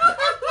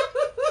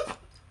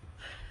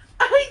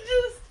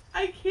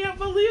 I can't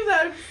believe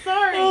that. I'm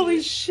sorry.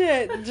 Holy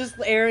shit. Just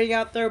airing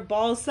out their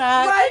ball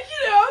sack. Like,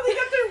 they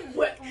got their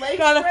legs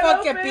got a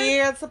fucking open.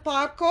 beer and some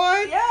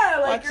popcorn. Yeah,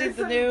 like watching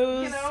the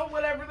news.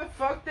 Whatever the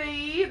fuck they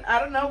eat. I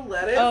don't know,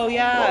 lettuce. Oh,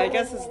 yeah, I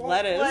guess it's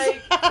lettuce.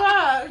 Like,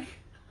 fuck.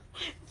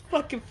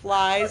 Fucking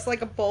flies,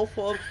 like a bowl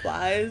full of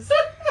flies.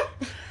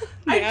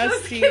 I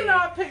just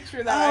cannot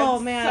picture that. Oh,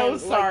 man. I'm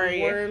so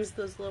sorry. Like worms,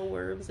 those little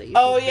worms that you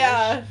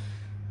yeah.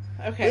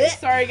 Okay,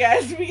 sorry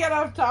guys, we got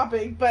off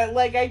topic, but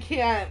like I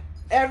can't.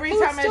 Every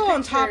time it's still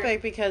on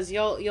topic, because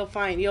you'll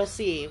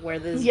see where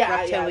these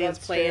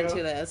reptilians play into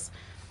this.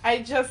 I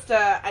just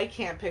I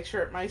can't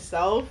picture it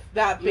myself.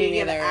 That being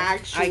an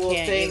actual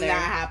thing that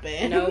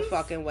happened. No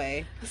fucking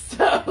way.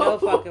 No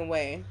fucking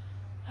way.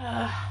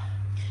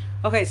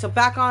 Okay, so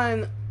back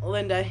on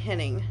Linda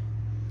Henning.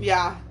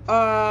 Yeah.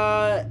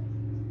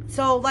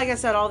 So like I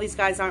said, all these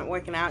guys aren't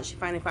working out. She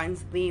finally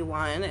finds the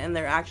one, and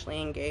they're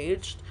actually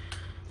engaged.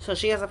 So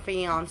she has a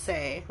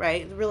fiance,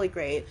 right? Really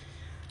great.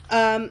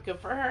 Good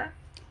for her.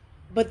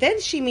 But then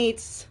she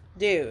meets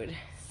dude.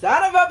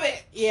 Son of a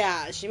bitch.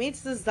 Yeah, she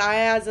meets the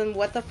Zayas and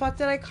what the fuck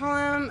did I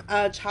call him?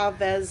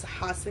 Chavez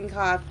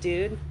Hasenkov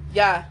dude.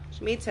 Yeah.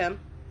 She meets him.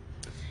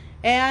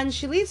 And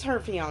she leaves her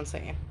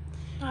fiance.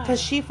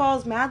 Because she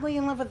falls madly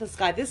in love with this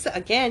guy. This,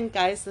 again,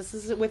 guys, this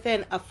is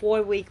within a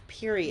 4-week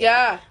period.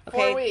 Yeah, okay,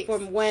 4 weeks.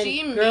 From when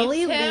she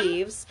Girlie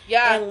leaves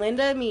and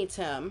Linda meets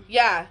him.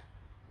 Yeah.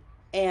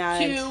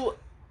 And to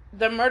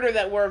the murder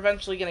that we're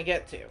eventually going to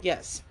get to.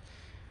 Yes.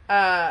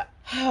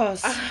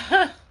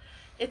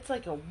 It's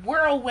like a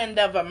whirlwind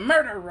of a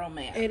murder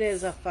romance. It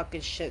is a fucking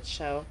shit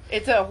show.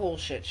 It's a whole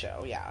shit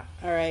show, yeah.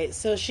 Alright,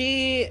 so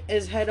she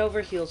is head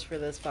over heels for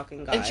this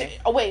fucking guy.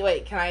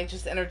 Wait, can I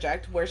just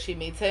interject? Where she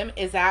meets him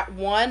is at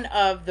one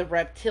of the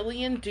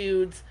reptilian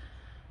dudes.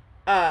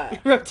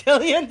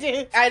 Reptilian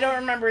dudes? I don't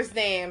remember his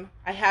name.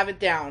 I have it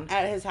down.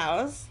 At his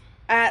house?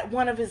 At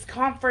one of his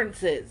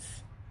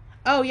conferences.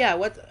 Oh,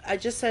 yeah, I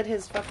just said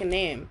his fucking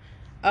name.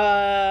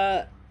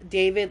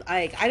 David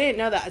Icke. I didn't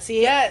know that.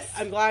 See, yes.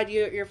 I'm glad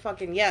you're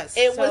fucking yes.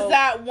 It was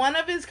at one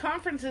of his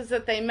conferences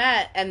that they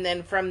met, and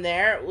then from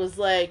there it was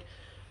like,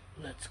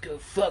 let's go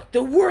fuck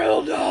the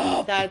world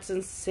up. That's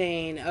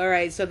insane. All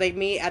right, so they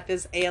meet at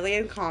this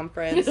alien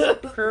conference.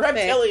 Perfect.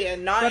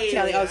 Reptilian, not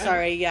alien. Oh,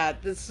 sorry. Yeah,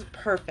 this is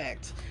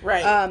perfect.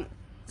 Right.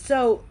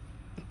 So,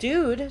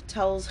 dude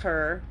tells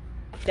her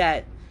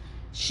that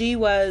she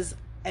was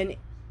an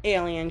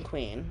alien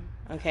queen.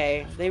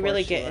 Okay, they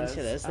really get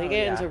into this. They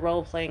get into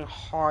role playing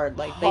hard.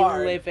 Like they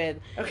live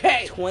in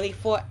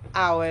 24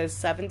 hours,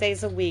 7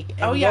 days a week,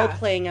 and role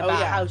playing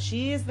about how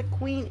she is the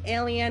queen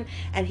alien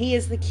and he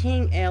is the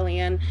king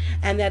alien,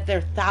 and that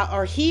they're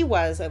or he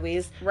was at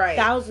least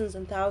thousands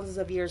and thousands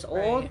of years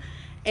old,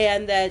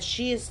 and that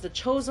she is the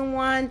chosen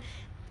one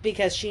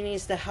because she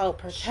needs to help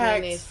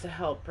protect. She needs to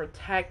help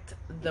protect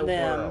the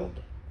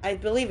world. I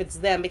believe it's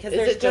them because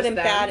there's good and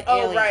bad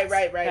aliens.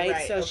 Oh,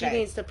 right. So she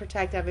needs to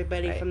protect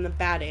everybody from the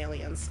bad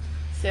aliens.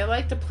 See, I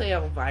like to play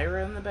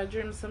Elvira in the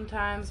bedroom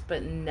sometimes,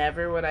 but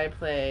never would I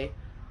play...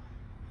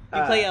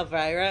 You play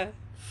Elvira?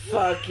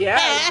 Fuck yeah,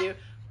 I do.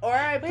 Or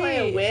I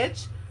play a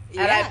witch,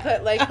 and I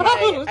put like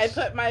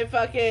my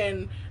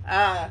fucking,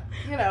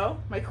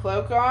 my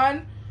cloak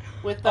on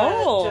with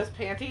just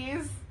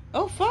panties.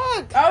 Oh,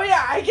 fuck. Oh,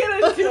 yeah, I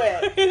get into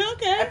it.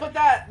 Okay. I put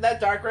that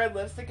dark red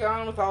lipstick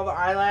on with all the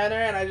eyeliner,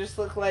 and I just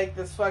look like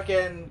this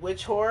fucking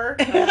witch whore.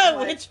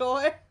 Witch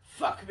whore?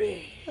 Fuck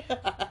me. So,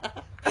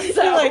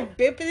 you're like,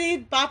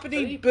 bippity,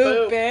 boppity,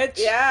 boop, bitch.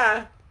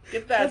 Yeah.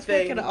 Get that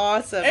thing. That's fucking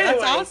awesome. Anyway,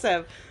 that's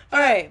awesome. All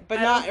right, but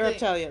not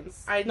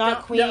reptilians.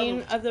 Not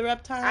queen of the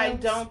reptiles? I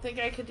don't think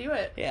I could do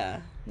it.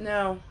 Yeah.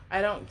 No,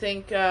 I don't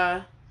think...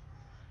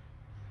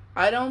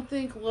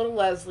 little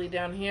Leslie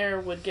down here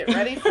would get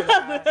ready for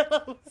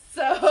that.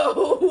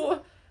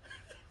 So...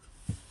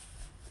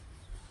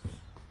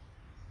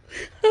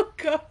 Oh,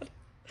 God.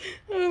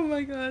 Oh,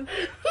 my God.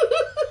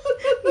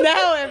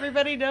 Now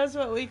everybody knows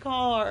what we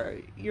call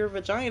your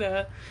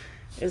vagina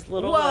is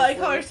little Leslie. I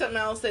call her something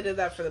else. I did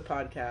that for the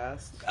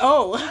podcast.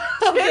 Oh.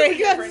 Okay,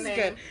 that's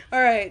good.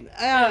 All right.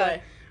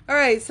 Anyway. All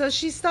right, so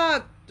she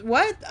stopped.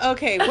 What?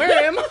 Okay,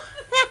 where am I?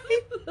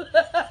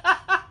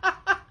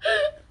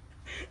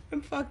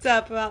 I'm fucked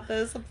up about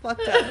this. I'm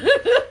fucked up.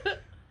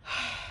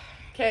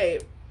 Okay,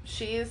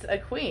 she's a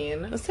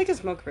queen. Let's take a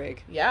smoke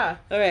break. Yeah.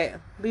 All right,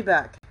 be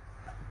back.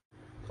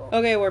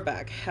 Okay, we're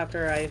back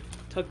after I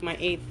took my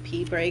 8th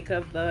pee break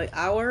of the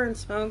hour and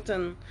smoked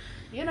and...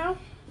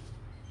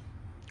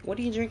 What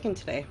are you drinking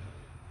today?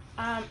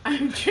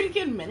 I'm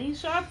drinking mini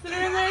shots that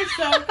are in there,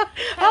 so...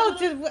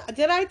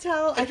 did I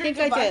tell? I think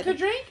I did. I drink a vodka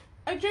drink.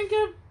 I drink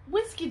a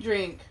whiskey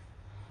drink.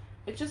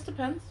 It just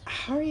depends.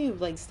 How are you,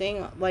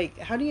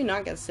 how do you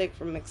not get sick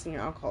from mixing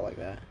your alcohol like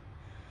that?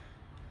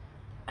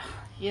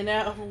 When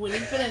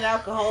you've been an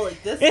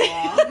alcoholic this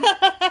long...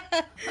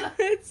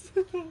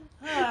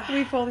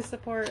 we fully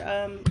support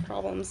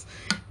problems.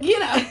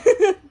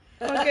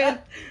 Okay.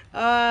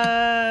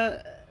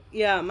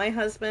 Yeah, my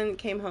husband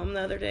came home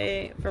the other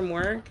day from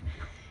work,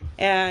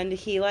 and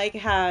he,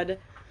 had...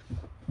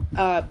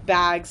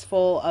 bags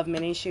full of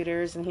mini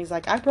shooters, and he's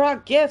like, I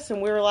brought gifts,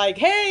 and we were like,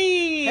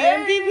 hey!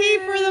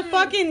 MVP for the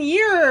fucking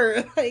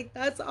year.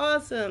 That's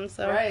awesome.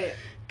 So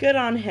good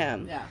on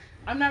him. Yeah,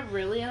 I'm not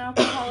really an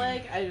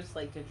alcoholic. I just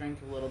like to drink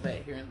a little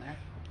bit here and there.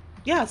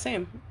 Yeah,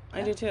 same.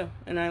 I do too,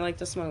 and I like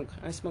to smoke.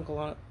 I smoke a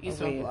lot. You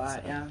smoke a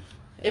lot, yeah.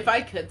 If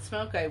I could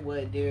smoke, I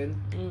would, dude.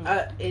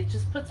 It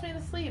just puts me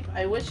to sleep.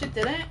 I wish it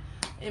didn't.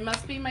 It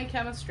must be my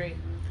chemistry.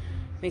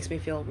 Makes me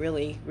feel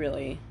really,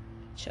 really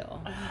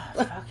chill.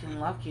 Fucking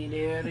lucky,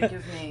 dude. It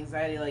gives me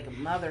anxiety like a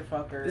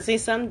motherfucker. See,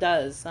 some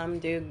does. Some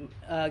do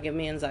give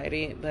me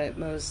anxiety, but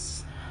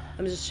most,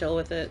 I'm just chill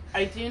with it.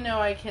 I do know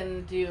I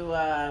can do,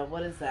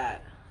 what is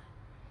that?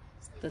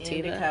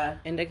 Indica.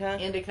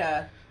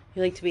 Indica.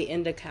 You like to be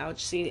in the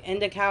couch. See, in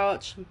the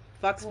couch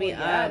fucks me up.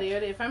 Yeah,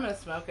 dude. If I'm going to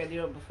smoke, I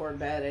do it before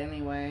bed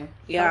anyway.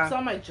 Yeah. Helps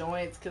on my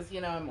joints because,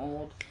 I'm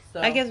old.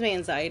 So. That gives me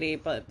anxiety,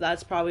 but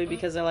that's probably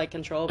because I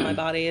control of my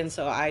body, and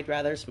so I'd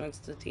rather smoke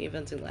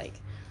sativa to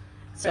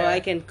so Fair. I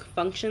can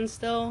function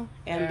still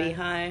and Fair. be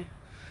high.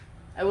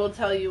 I will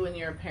tell you, when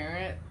you're a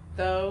parent,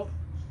 though,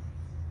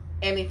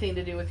 anything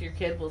to do with your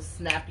kid will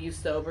snap you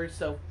sober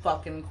so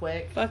fucking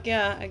quick. Fuck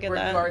yeah, I get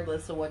that.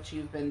 Regardless of what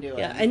you've been doing.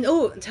 Yeah, and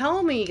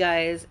tell me,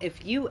 guys,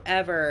 if you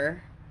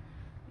ever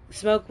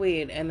smoke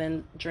weed and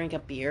then drink a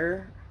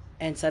beer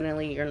and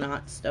suddenly you're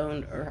not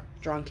stoned or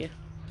drunk.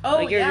 Oh,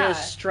 like you're yeah.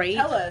 just straight.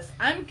 Tell us.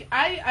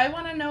 I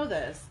want to know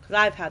this. Because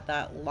I've had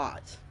that a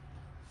lot.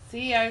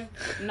 See, I've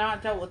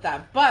not dealt with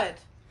that, but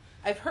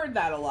I've heard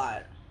that a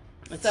lot.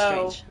 It's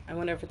strange. I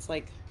wonder if it's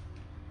like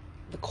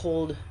the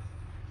cold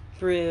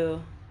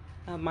through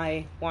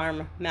my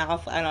warm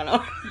mouth. I don't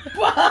know.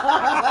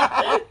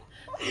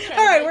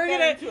 All right, we're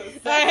gonna.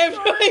 I have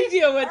no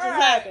idea what just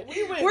happened.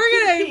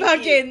 We're gonna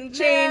fucking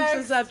change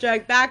the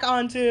subject back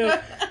onto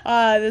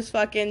this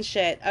fucking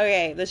shit.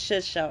 Okay, this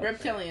shit show.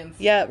 Reptilians.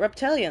 Yeah,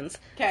 reptilians.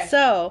 Okay.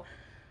 So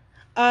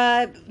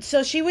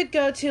she would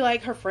go to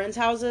like her friends'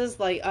 houses,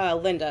 like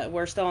Linda.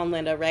 We're still on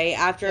Linda, right?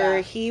 After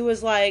he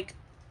was like,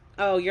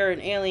 "Oh, you're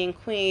an alien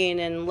queen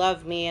and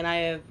love me, and I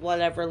have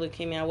whatever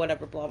leukemia,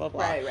 whatever, blah blah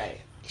blah."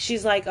 Right.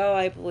 She's like, "Oh,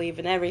 I believe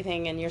in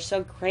everything, and you're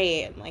so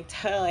great." I'm like,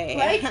 totally.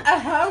 Like,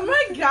 oh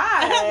my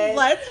god.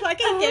 Let's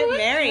fucking get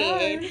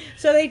married. God.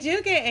 So they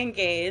do get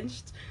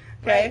engaged.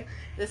 Okay. Right.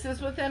 This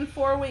is within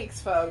 4 weeks,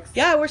 folks.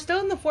 Yeah, we're still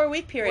in the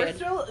 4-week period.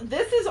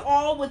 This is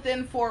all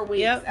within 4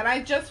 weeks. Yep. And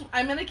I'm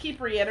going to keep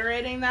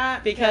reiterating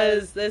that.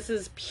 Because this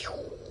is...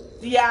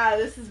 Yeah,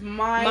 this is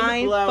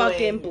mind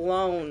fucking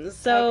blown.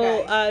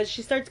 So,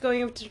 she starts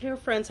going up to her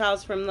friend's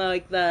house from,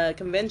 the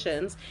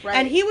conventions. Right.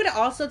 And he would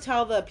also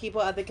tell the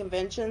people at the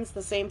conventions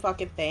the same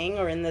fucking thing,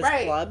 or in this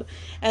club.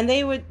 And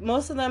they would,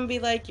 most of them be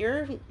like,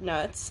 you're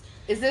nuts.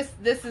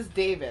 This is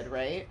David,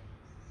 right?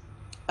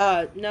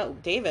 No,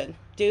 David.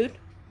 Dude.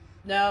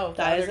 No,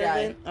 the other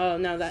guy. Oh,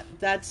 no,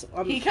 that's...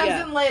 he comes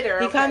in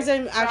later. He comes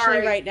in actually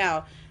right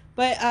now.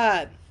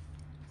 But,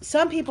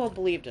 some people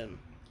believed him.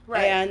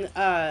 Right. And,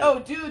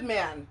 Dude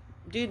Man.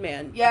 Dude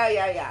Man.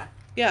 Yeah.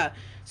 Yeah.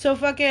 So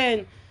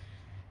fucking...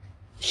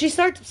 She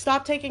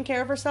stopped taking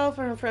care of herself,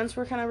 and her friends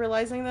were kind of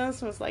realizing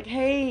this, and was like,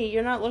 hey,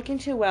 you're not looking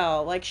too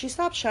well. Like, she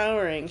stopped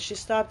showering. She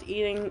stopped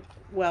eating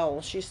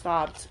well. She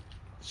stopped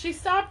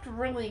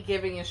really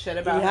giving a shit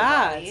about her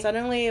body. Yeah,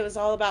 suddenly it was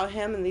all about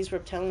him and these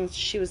reptilians.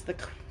 She was the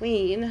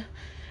queen.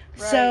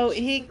 Right, so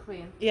she's the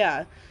queen.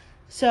 Yeah.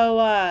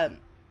 So,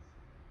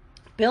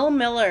 Bill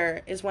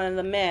Miller is one of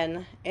the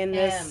men in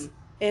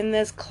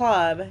this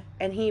club,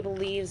 and he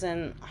believes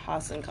in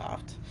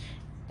Hassenkraft.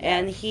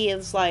 And he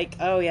is like,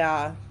 oh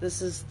yeah,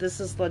 this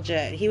is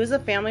legit. He was a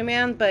family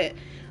man, but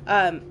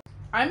I'm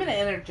gonna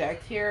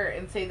interject here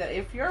and say that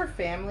if you're a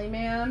family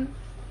man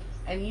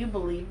and you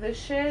believe this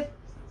shit,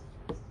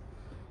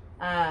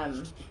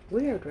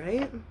 weird,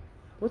 right?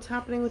 What's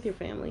happening with your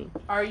family?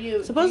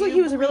 Supposedly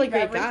he was a really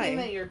great guy. Everything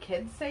that your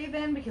kids say,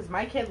 then, because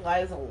my kid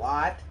lies a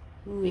lot.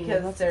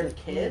 Because they're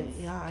kids.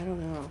 Yeah, I don't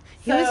know.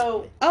 He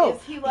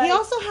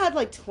also had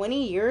like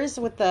 20 years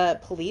with the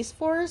police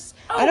force.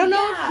 I don't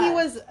know if he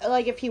was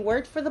like if he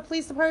worked for the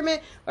police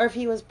department or if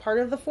he was part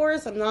of the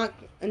force. I'm not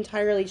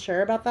entirely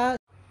sure about that.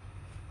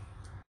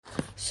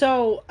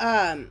 So,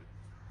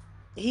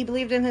 he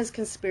believed in his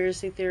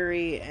conspiracy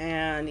theory,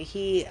 and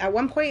he, at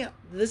one point,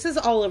 this is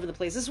all over the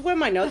place. This is where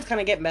my notes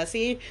kind of get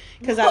messy,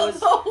 because the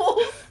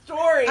whole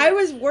story. I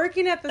was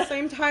working at the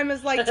same time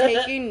as, like,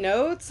 taking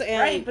notes,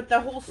 and right, but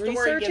the whole story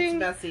researching.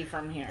 Gets messy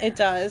from here. It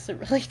does. It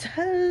really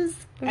does.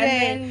 And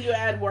then you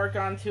add work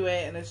onto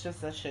it, and it's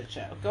just a shit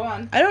show. Go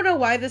on. I don't know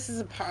why this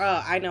is a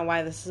part, I know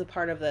why this is a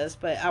part of this,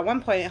 but at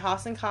one point,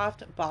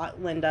 Hassenkraft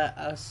bought Linda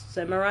a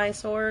samurai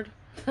sword.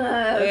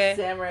 Okay.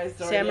 Samurai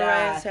sword.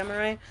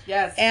 Samurai.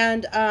 Yes.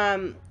 And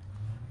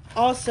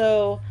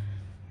also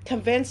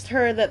convinced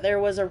her that there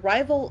was a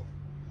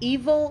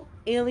evil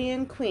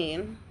alien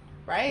queen.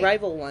 Right.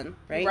 Rival one,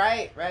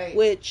 right? Right.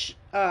 Which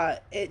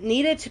it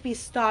needed to be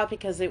stopped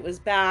because it was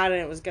bad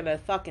and it was gonna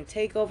fucking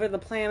take over the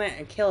planet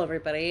and kill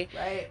everybody.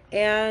 Right.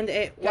 And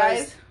it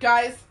was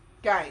guys.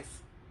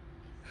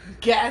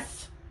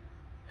 Guess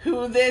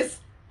who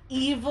this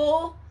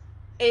evil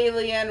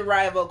alien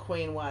rival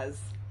queen was?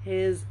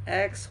 His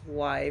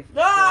ex-wife.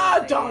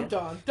 Ah, dun.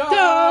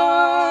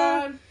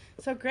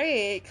 So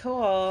great,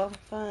 cool,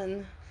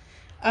 fun.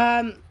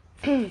 I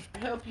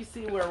hope you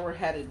see where we're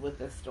headed with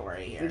this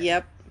story here.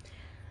 Yep.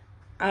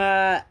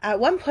 At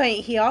one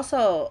point,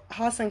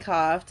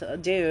 Hassenkraft, a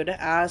dude,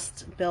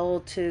 asked Bill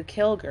to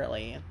kill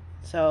Girly.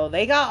 So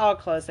they got all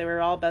close. They were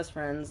all best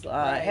friends.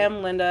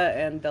 Him, Linda,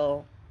 and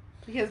Bill.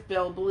 Because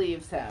Bill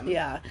believes him.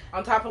 Yeah.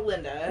 On top of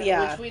Linda.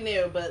 Yeah. Which we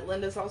knew, but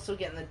Linda's also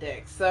getting the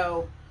dick,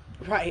 so...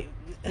 Right.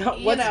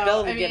 What's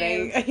Bill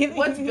getting?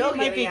 What's Bill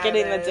might be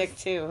getting the dick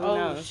too. Who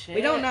knows? Shit.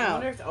 We don't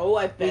know.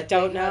 I bet we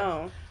don't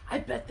know. I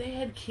bet they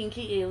had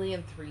kinky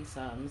alien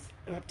threesomes.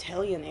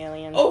 Reptilian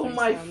alien. Oh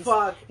my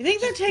fuck! You think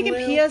they're taking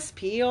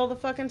PSP all the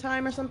fucking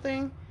time or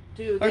something?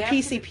 Dude, or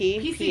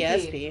PCP.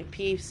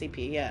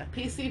 PCP. Yeah.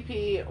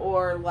 PCP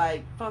or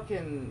like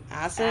fucking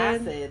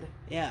acid.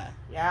 Yeah.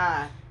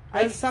 Yeah.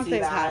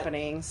 Something's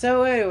happening.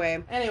 So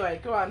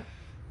anyway, go on.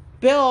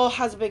 Bill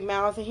has a big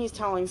mouth, and he's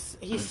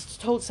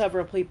told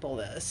several people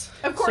this.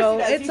 Of course so he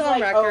does. It's he's on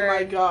like, record. oh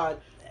my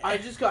god, I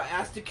just got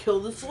asked to kill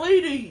this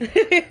lady.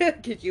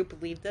 Could you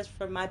believe this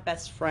from my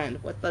best friend?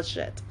 What the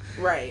shit?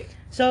 Right.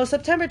 So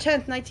September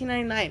 10th,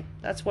 1999.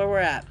 That's where we're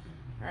at.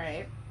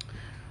 Right.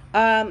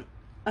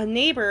 A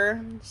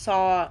neighbor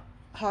saw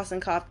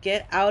Hassenkopf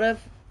get out of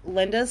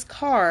Linda's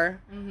car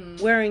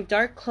wearing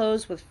dark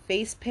clothes with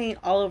face paint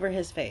all over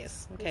his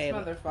face. Okay.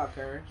 This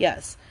motherfucker.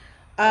 Yes.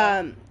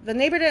 The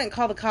neighbor didn't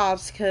call the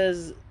cops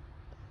because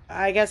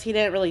I guess he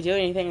didn't really do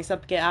anything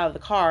except get out of the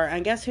car.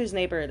 And guess whose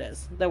neighbor it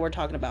is that we're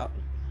talking about?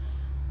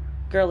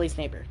 Girlie's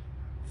neighbor.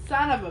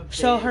 Son of a bitch.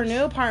 So her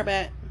new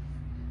apartment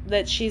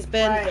that she's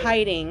been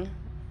hiding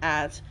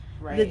at.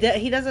 Right.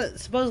 He doesn't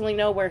supposedly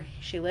know where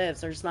she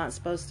lives, or is not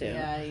supposed to.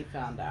 Yeah, he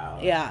found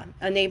out. Yeah.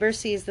 A neighbor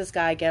sees this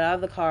guy get out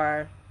of the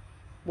car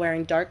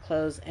wearing dark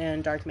clothes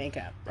and dark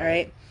makeup. Right. All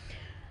right?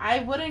 I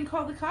wouldn't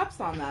call the cops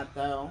on that,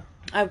 though.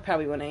 I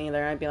probably wouldn't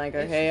either. I'd be like,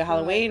 okay,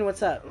 Halloween, like,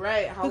 what's up?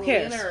 Right, Who Halloween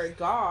cares? or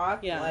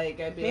goth. Yeah. Like,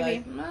 I'd be Maybe.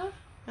 like, nah,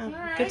 all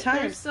right. Good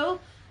times. There's still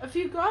a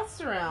few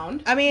goths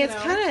around. I mean, it's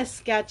kind of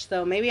sketch,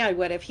 though. Maybe I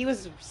would. If he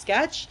was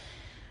sketch,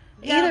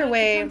 yeah, either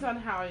way. It depends on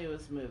how he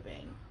was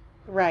moving.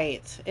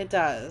 Right, it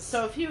does.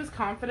 So if he was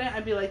confident,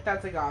 I'd be like,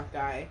 that's a goth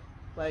guy.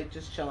 Like,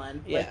 just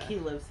chilling. Yeah. Like, he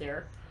lives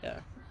here. Yeah.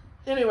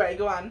 Anyway,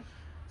 go on.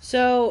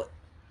 So,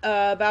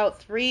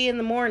 about 3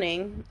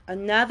 a.m,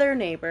 another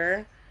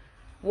neighbor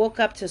woke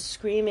up to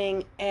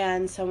screaming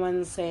and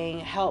someone saying,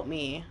 help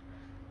me.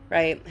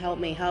 Right? Help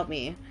me, help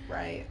me.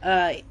 Right.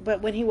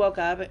 But when he woke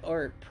up,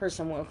 or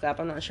person woke up,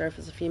 I'm not sure if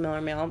it's a female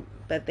or male,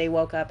 but they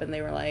woke up and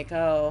they were like,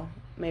 oh,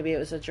 maybe it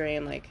was a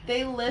dream. Like,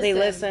 they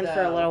listened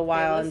for a little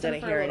while and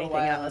didn't hear anything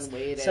else.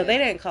 So they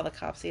didn't call the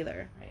cops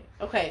either. Right.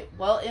 Okay,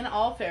 well, in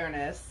all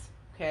fairness,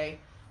 okay,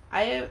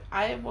 I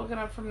have woken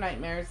up from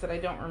nightmares that I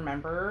don't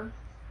remember,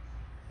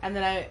 and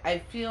then I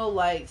feel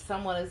like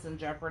someone is in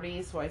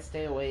jeopardy, so I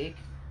stay awake,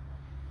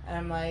 and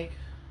I'm like,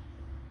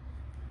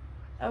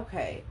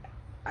 okay,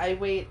 I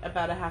wait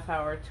about a half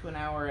hour to an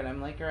hour, and I'm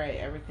like, all right,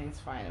 everything's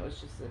fine, it was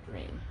just a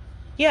dream.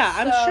 Yeah,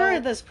 I'm sure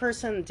this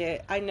person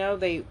did. I know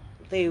they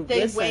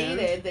listened.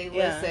 Waited, they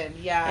listened,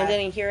 yeah. And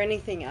didn't hear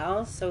anything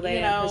else, so they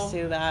didn't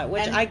pursue that,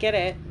 which I get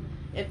it.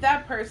 If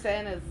that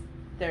person is,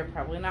 they're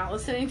probably not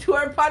listening to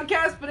our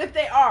podcast, but if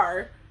they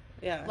are,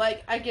 yeah,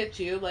 like, I get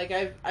you. Like,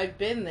 I've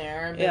been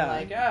there and been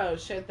like, oh,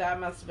 shit, that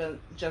must have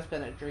just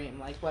been a dream.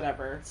 Like,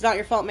 whatever. It's not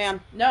your fault,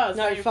 man. No, it's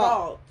not your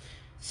fault.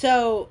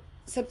 So,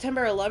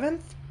 September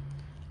 11th,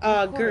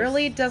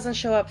 Girlie doesn't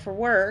show up for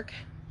work.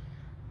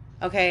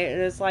 Okay,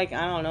 it's like,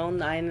 I don't know,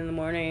 9 in the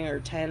morning or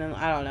 10, and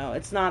I don't know.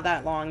 It's not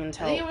that long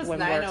until I think it was when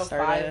work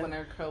started. 9:05 when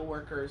her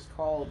coworkers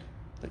called.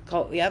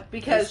 Yep.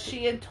 Because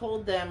she had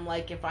told them,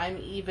 like, if I'm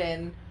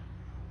even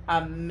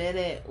a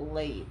minute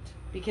late.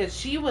 Because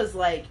she was,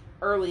 like,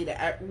 early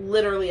to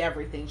literally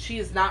everything. She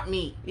is not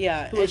me.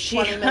 Yeah. Who was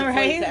 20 minutes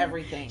late to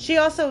everything. She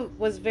also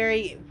was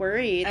very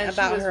worried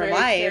about her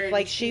life.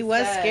 Like, she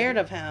was scared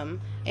of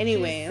him.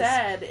 Anyways. She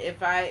said,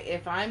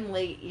 if I'm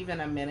late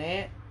even a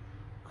minute,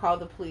 call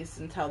the police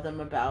and tell them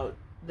about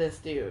this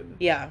dude.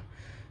 Yeah.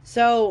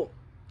 So,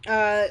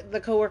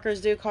 the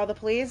coworkers do call the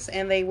police,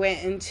 and they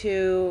went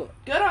into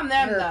good on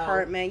them, her though.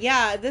 apartment.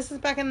 Yeah, this is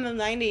back in the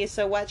 90s,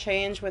 so what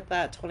changed with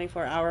that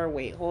 24-hour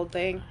wait hold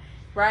thing?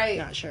 Right.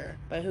 Not sure,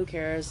 but who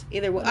cares?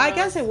 Either way, I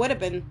guess it would have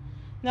been.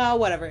 No,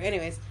 whatever.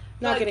 Anyways,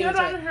 not getting into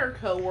it. Good on her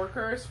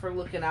coworkers for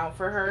looking out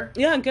for her.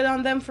 Yeah, good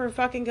on them for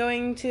fucking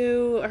going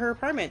to her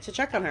apartment to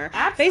check on her.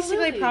 Absolutely.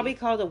 Basically, probably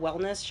called a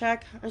wellness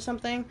check or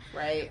something.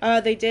 Right.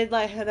 They did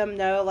let them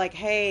know, like,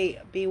 hey,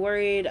 be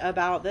worried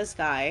about this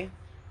guy.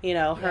 You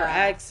know, her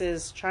ex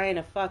is trying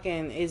to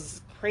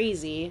is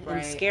crazy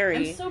and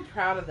scary. I'm so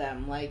proud of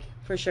them, like.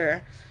 For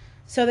sure.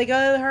 So they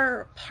go to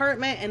her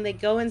apartment and they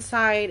go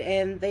inside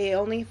and they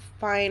only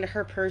find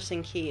her purse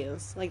and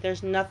keys. Like,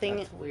 there's nothing.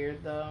 That's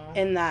weird, though.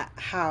 In that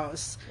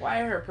house. Why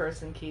are her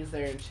purse and keys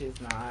there and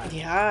she's not?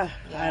 Yeah,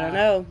 I don't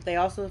know. They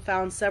also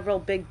found several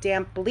big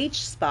damp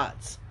bleach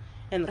spots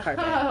in the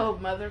carpet. Oh,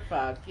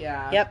 motherfuck,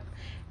 yeah. Yep.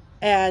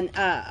 And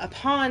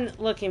upon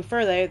looking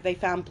further, they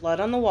found blood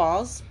on the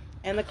walls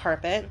and the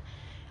carpet.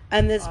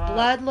 And this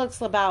blood looks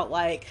about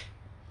like,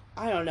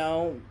 I don't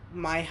know,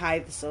 my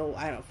height, so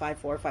I don't know,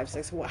 5'4",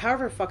 5'6",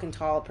 however fucking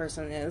tall a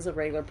person is, a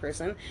regular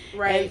person.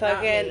 Right, and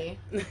fucking,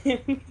 not me.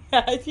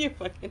 Yeah, you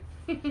fucking.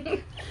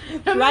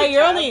 Right,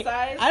 you're only.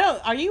 Size?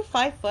 Are you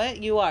 5 foot?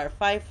 You are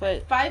 5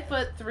 foot.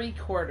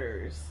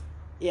 5'3".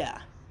 Yeah.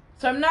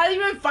 So I'm not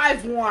even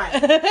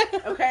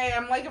 5'1". Okay,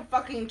 I'm like a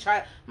fucking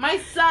child. My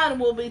son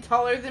will be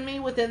taller than me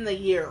within the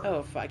year.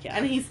 Oh fuck yeah.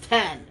 And he's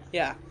 10.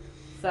 Yeah.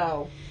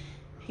 So.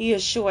 He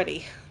is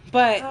shorty,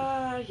 but.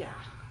 Yeah.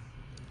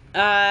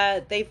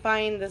 They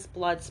find this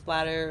blood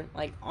splatter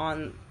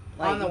on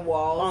the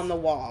walls. On the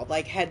wall,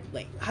 head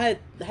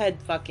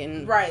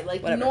fucking right,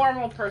 whatever.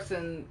 Normal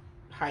person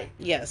height.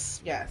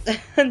 Yes. Yes.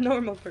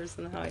 Normal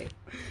person height.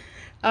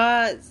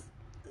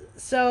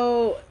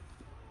 So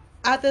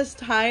at this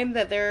time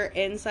that they're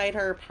inside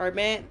her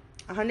apartment,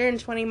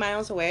 120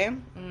 miles away.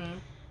 Mm-hmm.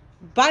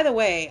 By the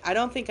way, I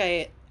don't think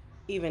I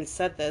even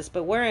said this,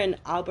 but we're in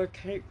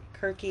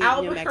Albuquerque,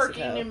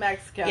 New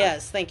Mexico.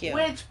 Yes, thank you.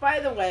 Which, by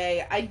the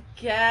way, I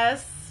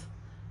guess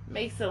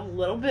makes it a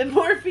little bit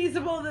more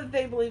feasible that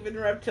they believe in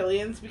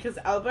reptilians, because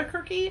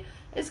Albuquerque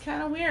is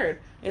kind of weird.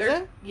 Is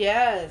it?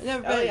 Yes.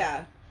 Never been. Oh,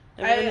 yeah.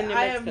 I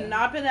have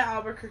not been to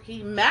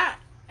Albuquerque. Matt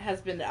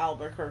has been to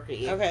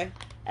Albuquerque. Okay.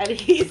 And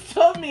he's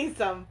told me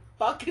some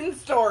fucking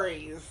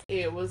stories.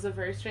 It was a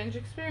very strange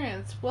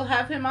experience. We'll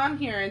have him on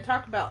here and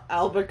talk about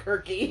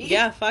Albuquerque.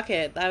 Yeah, fuck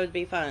it. That would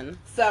be fun.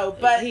 So,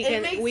 but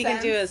we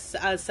can do a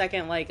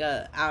second, like,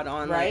 out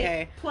on, right? Like,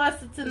 hey,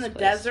 plus, it's in the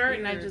desert,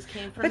 and I just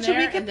came from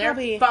there, and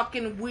they're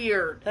fucking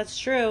weird. That's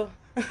true.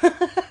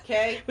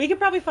 Okay? We could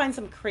probably find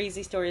some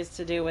crazy stories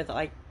to do with,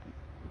 like,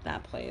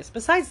 that place.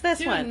 Besides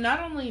this one. Not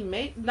only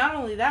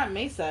that,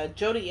 Mesa,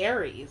 Jodi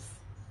Arias.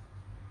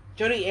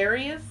 Jodi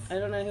Arias? I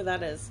don't know who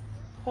that is.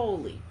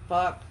 Holy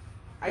fuck.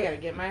 I gotta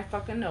get my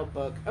fucking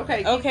notebook.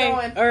 Okay, keep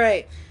going. All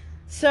right.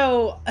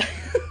 So,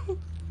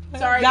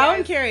 sorry, now guys.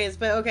 I'm curious,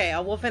 but okay,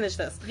 we'll finish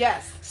this.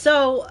 Yes.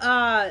 So,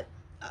 about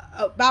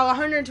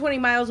 120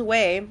 miles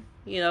away,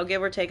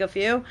 give or take a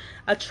few,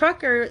 a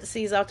trucker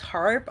sees a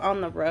tarp on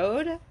the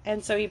road,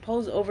 and so he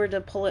pulls over to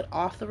pull it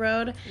off the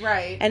road.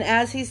 Right. And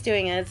as he's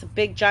doing it, it's a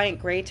big, giant,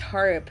 gray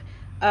tarp.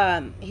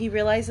 He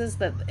realizes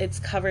that it's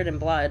covered in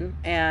blood,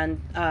 and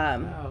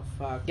oh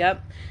fuck.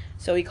 Yep.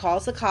 So he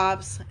calls the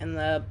cops, and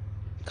the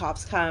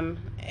cops come,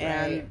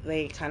 and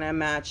they kind of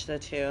match the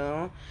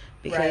two,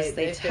 because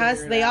they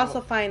test. They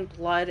also find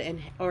blood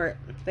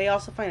they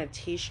also find a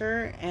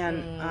T-shirt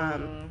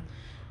and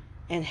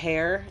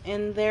hair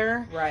in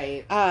there.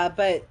 Right.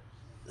 But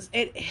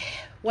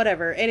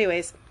whatever.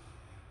 Anyways,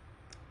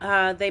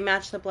 they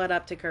match the blood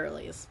up to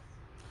Curly's.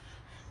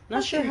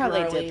 Not sure how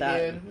they did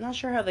that. Dude. Not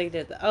sure how they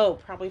did that. Oh,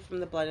 probably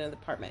from the blood in the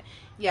apartment.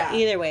 Yeah.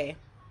 Either way,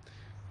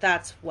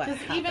 that's what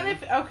happened. Even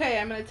if I'm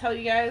going to tell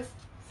you guys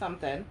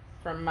something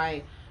from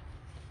my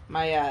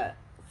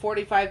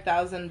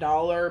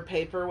 $45,000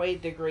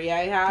 paperweight degree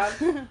I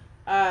have.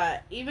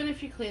 Even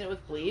if you clean it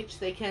with bleach,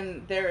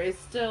 there is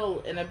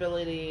still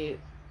inability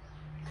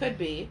to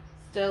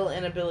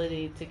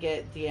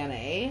get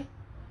DNA.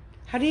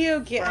 How do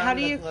you clean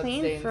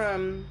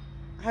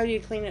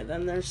it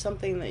then? There's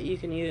something that you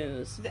can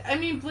use. I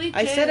mean, bleach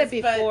I said it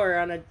before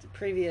on a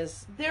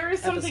previous There is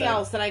something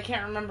else, and I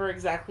can't remember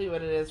exactly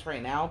what it is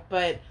right now,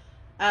 but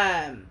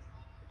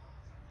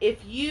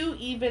if you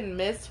even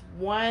miss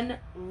one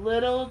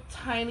little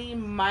tiny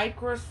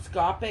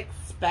microscopic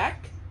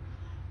speck,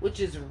 which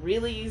is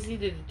really easy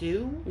to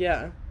do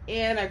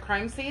in a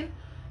crime scene,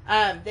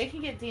 they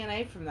can get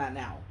DNA from that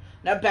now.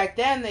 Now, back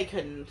then, they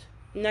couldn't.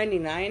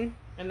 99?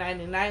 In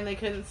 99, they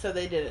couldn't, so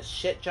they did a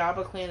shit job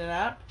of cleaning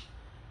up.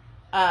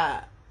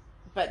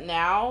 But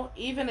now,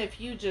 even if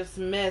you just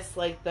miss,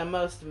 like, the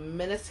most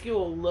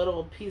minuscule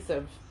little piece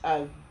of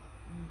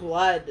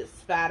blood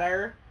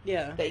spatter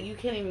that you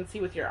can't even see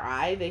with your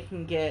eye, they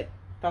can get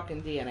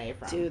fucking DNA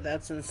from. Dude,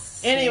 that's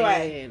insane.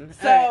 Anyway,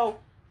 so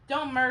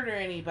don't murder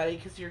anybody,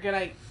 because you're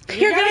gonna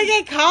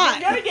get caught.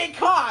 You're gonna get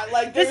caught.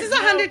 Like, this is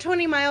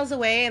 120 miles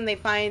away, and they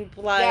find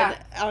blood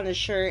on his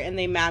shirt, and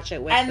they match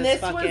it with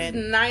this fucking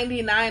was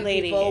 99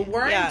 lady. People.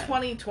 We're in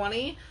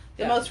 2020.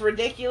 The most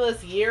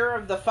ridiculous year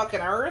of the fucking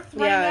earth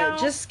right now.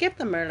 Just skip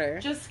the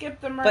murder.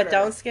 But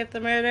don't skip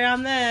the murder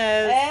on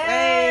this.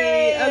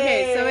 Hey!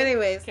 Okay, so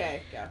anyways.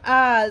 Okay,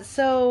 go.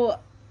 So,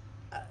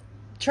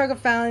 trucker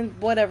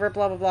found whatever,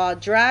 blah, blah, blah.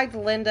 Dragged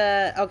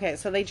Linda. Okay,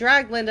 so they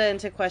dragged Linda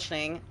into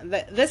questioning.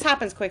 This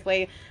happens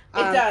quickly. It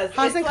does.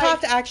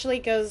 Hasencroft actually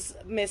goes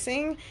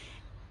missing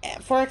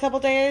for a couple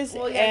days.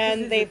 Well, yeah,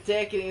 and he's a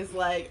dick, and he's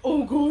like,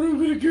 "Oh God,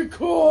 I'm gonna get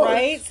caught."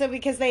 Right. So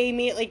because they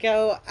immediately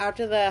go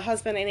after the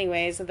husband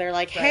anyway, so they're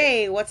like,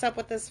 "Hey, what's up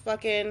with this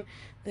fucking?"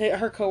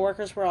 Her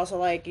coworkers were also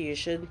like, "You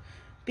should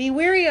be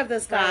wary of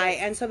this guy,"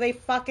 and so they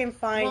fucking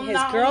find his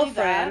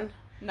girlfriend.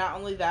 Not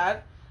only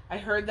that, I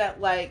heard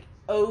that like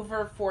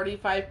over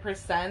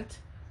 45%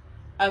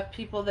 of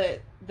people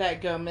that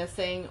go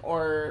missing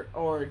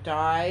or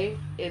die,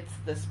 it's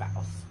the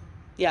spouse.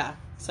 Yeah.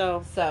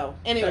 So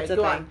anyway,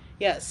 go on.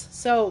 Yes.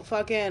 So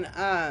fucking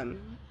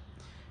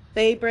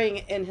they bring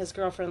in his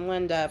girlfriend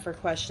Linda for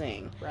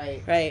questioning.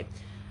 Right.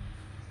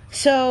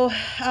 So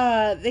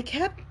they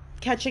kept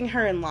catching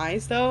her in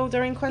lies though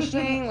during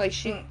questioning. Like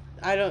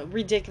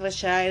ridiculous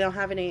shit. I don't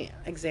have any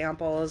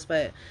examples,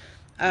 but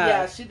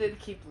she did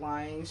keep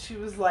lying. She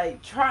was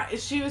like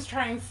she was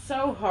trying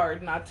so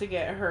hard not to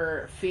get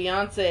her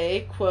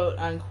fiance, quote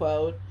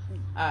unquote,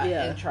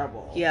 in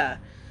trouble. Yeah.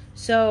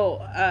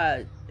 So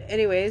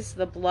anyways,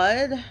 the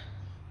blood.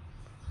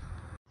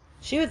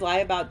 She would lie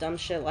about dumb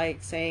shit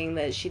like saying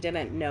that she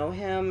didn't know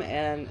him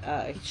and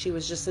she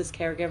was just his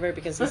caregiver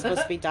because he's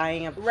supposed to be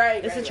dying of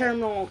a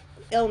terminal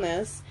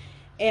illness.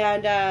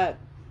 And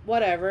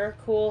whatever,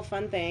 cool,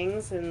 fun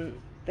things. And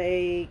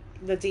the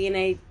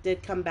DNA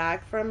did come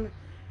back from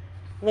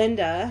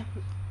Linda,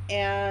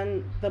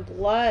 and the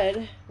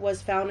blood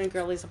was found in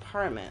Gurley's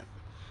apartment.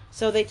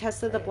 So they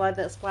tested the blood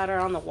that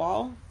splattered on the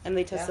wall, and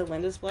they tested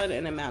Linda's blood,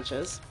 and it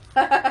matches.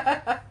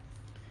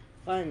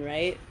 Fun,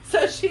 right?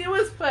 So she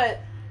was put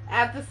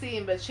at the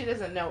scene, but she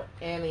doesn't know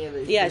any of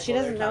these people. Yeah, she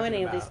doesn't know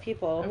any of these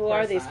people. Who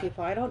are these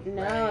people? I don't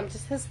know. Right. I'm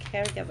just his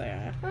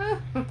caregiver.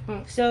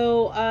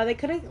 So, they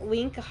couldn't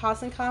link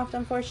Hasselhoff,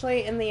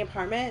 unfortunately, in the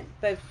apartment,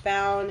 but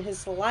found his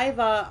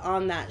saliva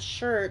on that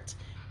shirt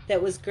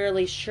that was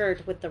Gurley's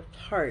shirt with the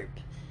tarp.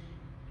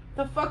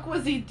 The fuck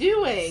was he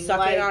doing?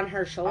 Sucking on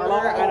her shoulder?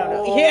 I don't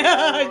know.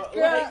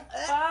 Yeah.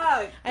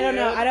 Fuck, I don't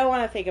know. I don't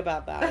want to think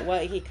about that.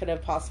 What he could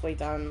have possibly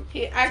done.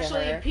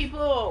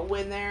 People,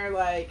 when they're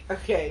like,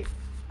 okay,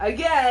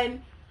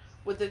 again,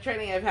 with the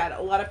training I've had,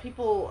 a lot of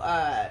people,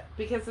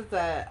 because it's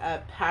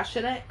a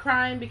passionate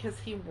crime, because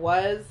he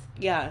was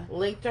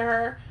linked to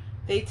her,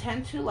 they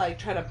tend to, like,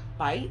 try to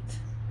bite.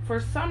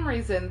 For some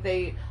reason,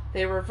 they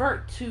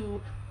revert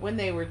to when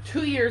they were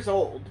 2 years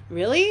old.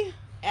 Really?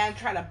 And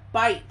try to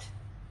bite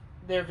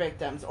their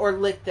victims or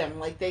lick them.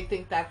 Like, they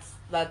think that's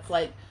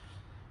like...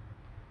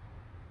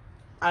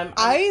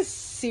 I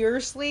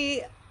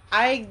seriously...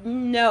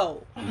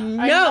 No. I'm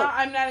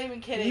not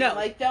even kidding. No.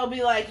 Like, they'll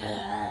be like,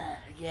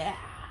 yeah.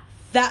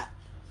 That...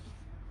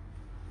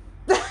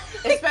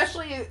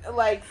 Especially,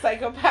 like,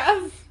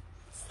 psychopaths.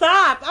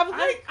 Stop! I'm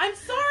sorry.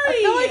 I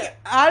feel like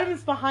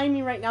Adam's behind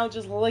me right now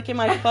just licking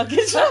my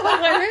fucking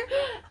shoulder.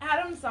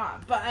 Adam's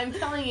not, but I'm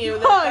telling you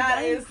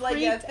that is like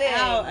a thing.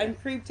 I'm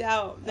creeped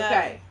out. No,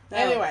 okay. No,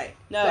 anyway,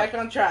 back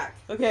on track.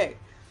 Okay.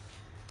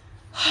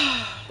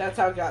 That's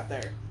how it got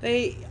there.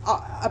 They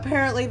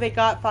apparently they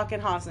got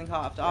fucking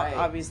Hasselhoff. Right.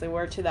 Obviously,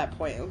 we're to that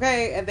point.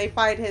 Okay, and they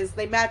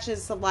match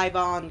his saliva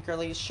on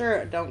Gurley's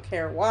shirt. Don't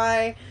care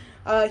why.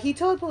 He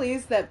told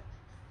police that,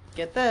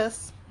 get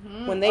this,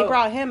 when they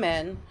brought him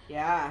in,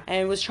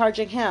 and was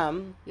charging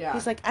him,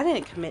 he's like, I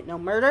didn't commit no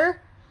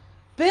murder.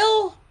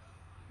 Bill,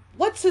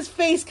 what's his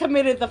face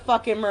committed the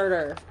fucking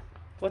murder?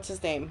 What's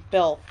his name?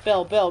 Bill,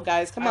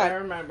 guys, come on. I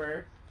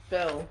remember.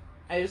 Bill.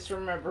 I just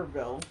remember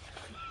Bill.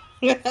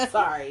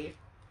 Sorry.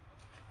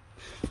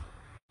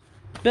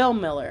 Bill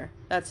Miller.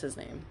 That's his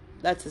name.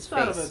 That's his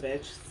Son face. Son of a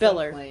bitch.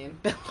 Biller.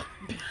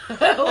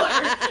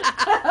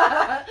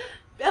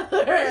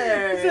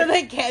 Biller. So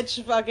they catch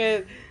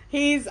fucking...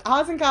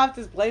 Hasselhoff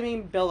is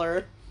blaming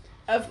Biller.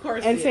 Of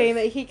course and saying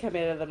that he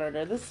committed the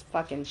murder. This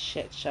fucking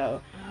shit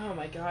show. Oh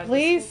my god.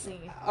 Police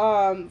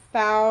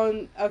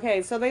found...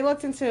 Okay, so they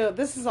looked into...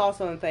 This is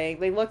also a thing.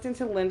 They looked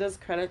into Linda's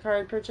credit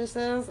card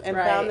purchases and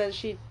found that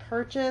she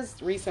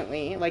purchased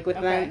recently, like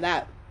within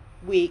that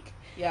week,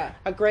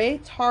 a gray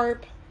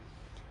tarp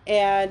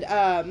and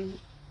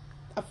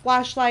a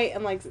flashlight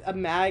and like a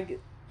mag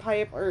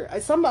pipe or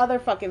some other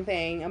fucking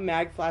thing. A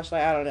mag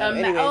flashlight. I don't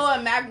know.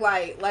 A mag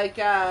light. Like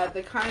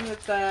the kind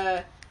that's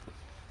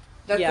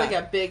like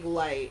a big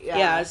light.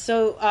 Yeah,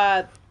 so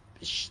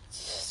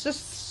it's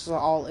just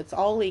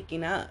all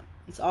leaking up.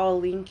 It's all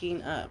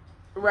linking up.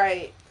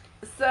 Right.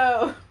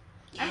 So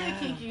I'm a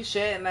kinky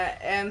shit,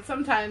 and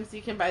sometimes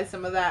you can buy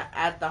some of that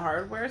at the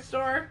hardware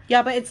store.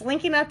 Yeah, but it's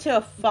linking up to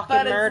a fucking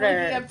murder. But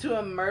it's linking up to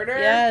a murder?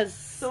 Yes.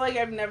 So, like,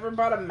 I've never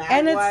bought a mag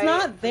and light. And it's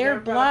not their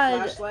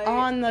blood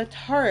on the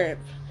tarp.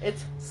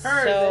 It's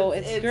hers. So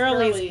it's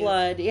Gurley's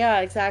blood.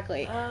 Yeah,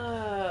 exactly.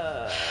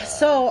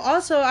 So,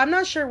 also, I'm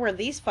not sure where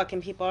these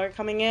fucking people are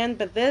coming in,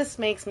 but this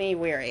makes me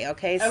weary,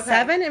 okay?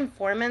 7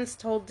 informants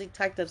told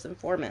detectives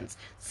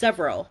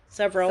several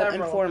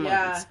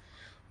informants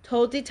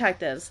told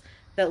detectives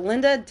that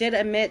Linda did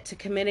admit to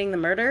committing the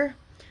murder.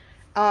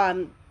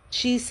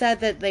 She said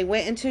that they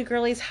went into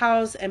Gurley's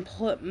house and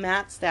put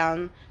mats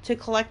down to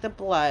collect the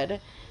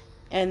blood,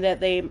 and that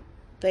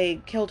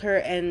they killed her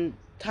and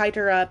tied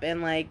her up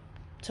and, like,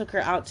 took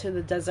her out to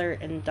the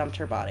desert and dumped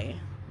her body.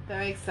 That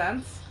makes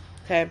sense.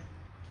 Okay.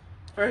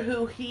 For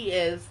who he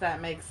is,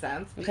 that makes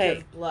sense.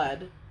 Because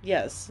blood.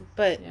 Yes.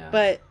 But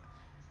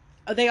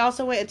they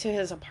also went into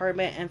his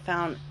apartment and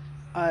found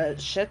a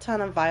shit ton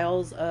of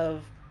vials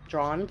of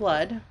drawn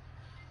blood.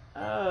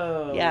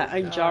 Oh. Yeah,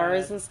 and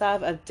jars and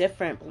stuff of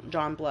different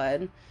drawn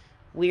blood.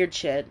 Weird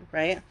shit,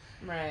 right?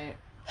 Right.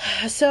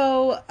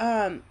 So,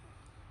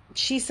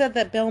 she said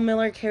that Bill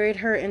Miller carried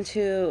her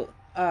into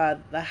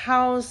the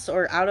house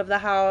or out of the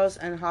house,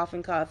 and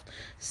Hasselhoff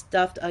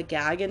stuffed a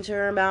gag into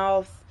her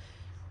mouth.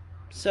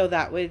 So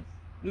that would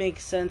make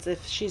sense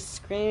if she's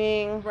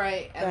screaming.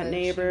 Right. And that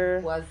neighbor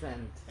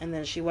wasn't. And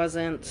then she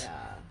wasn't.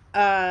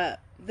 Yeah.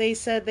 They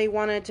said they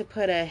wanted to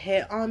put a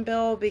hit on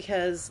Bill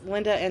because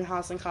Linda and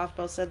Hasselhoff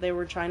both said they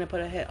were trying to put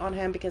a hit on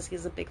him because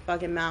he's a big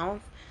fucking mouth.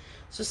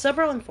 So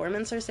several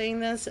informants are saying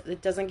this.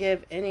 It doesn't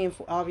give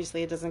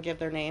obviously it doesn't give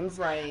their names.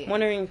 Right. I'm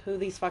wondering who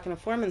these fucking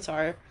informants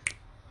are.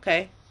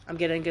 Okay. I'm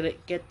gonna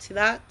get to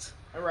that.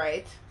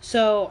 Right.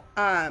 So,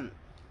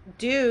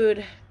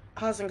 dude,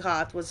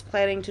 Hasselhoff was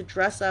planning to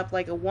dress up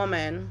like a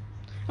woman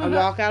and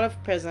walk out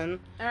of prison.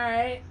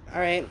 Alright.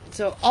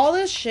 So, all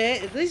this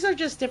shit, these are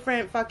just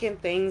different fucking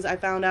things I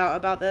found out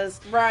about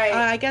this. Right.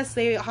 I guess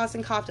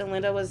Hasselhoff and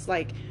Linda was,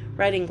 like,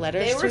 writing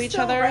letters to each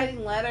other. They were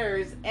writing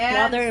letters. And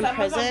while they're in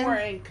prison of them were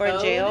in code. or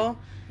in jail.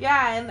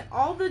 Yeah, and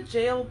all the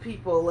jail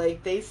people,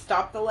 like, they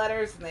stopped the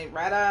letters and they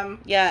read them.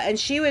 Yeah, and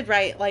she would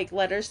write, like,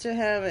 letters to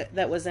him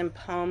that was in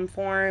poem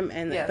form,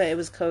 but it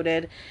was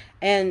coded.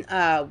 And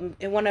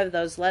in one of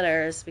those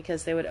letters,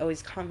 because they would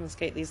always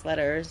confiscate these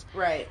letters,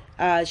 right?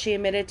 She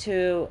admitted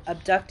to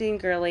abducting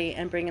Gurley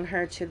and bringing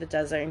her to the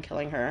desert and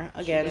killing her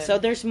again. So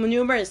there's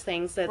numerous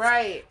things that's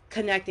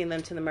connecting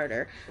them to the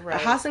murder. Right.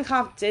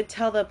 Hasselhoff did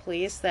tell the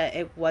police that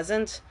it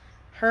wasn't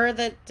her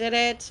that did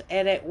it,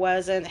 and it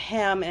wasn't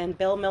him, and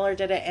Bill Miller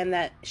did it, and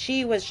that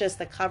she was just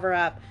the cover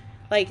up,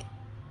 like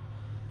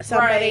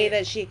somebody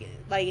that she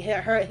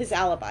his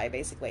alibi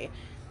basically.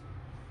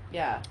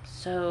 Yeah.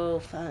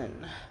 So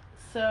fun.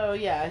 So,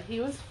 yeah, he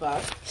was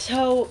fucked.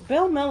 So,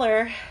 Bill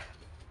Miller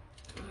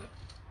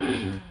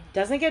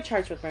doesn't get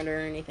charged with murder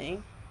or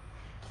anything.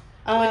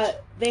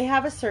 They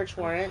have a search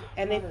warrant,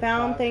 and they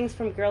found things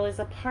from Gurley's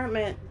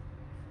apartment.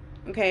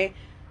 Okay?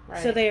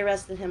 Right. So, they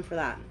arrested him for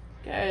that.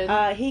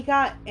 Good. He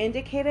got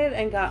indicated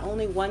and got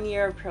only 1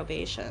 year of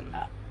probation.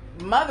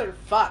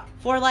 Motherfuck.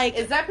 For,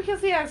 Is that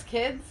because he has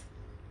kids?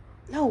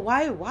 No,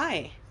 why?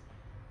 Why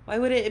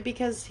would it?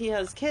 Because he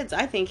has kids.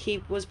 I think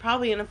he was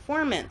probably an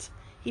informant.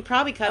 He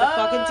probably cut a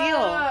fucking deal.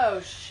 Oh,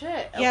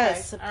 shit. Okay.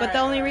 Yes, but the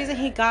only reason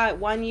he got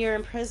 1 year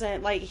in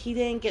prison, he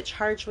didn't get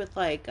charged with,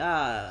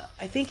 I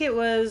think it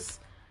was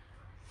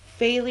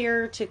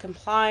failure to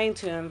comply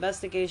to an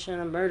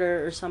investigation of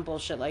murder or some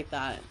bullshit like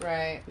that.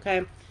 Right.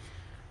 Okay.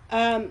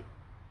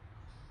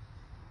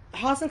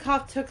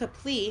 Hasselhoff took a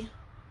plea.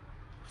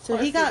 So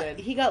he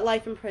got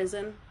life in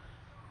prison.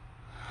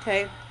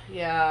 Okay.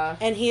 Yeah.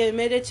 And he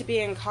admitted to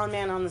being a con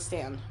man on the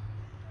stand.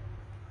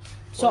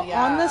 So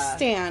on the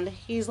stand,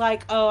 he's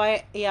like, "Oh,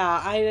 I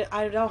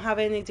don't have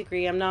any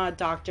degree. I'm not a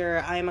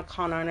doctor. I'm a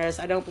con artist.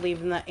 I don't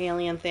believe in the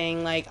alien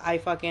thing.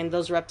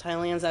 Those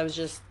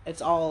reptilians.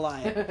 It's all a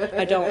lie.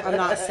 I'm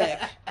not sick.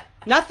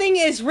 Nothing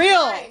is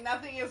real. Right,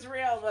 nothing is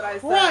real. What I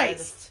said.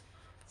 Christ.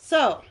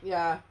 So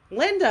yeah,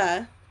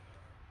 Linda,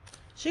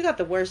 she got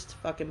the worst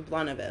fucking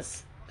blunt of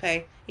this.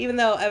 Okay, even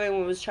though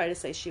everyone was trying to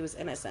say she was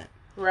innocent.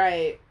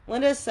 Right.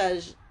 Linda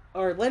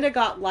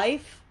got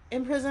life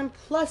in prison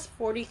plus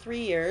 43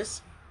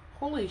 years.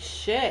 Holy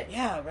shit.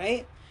 Yeah,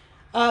 right?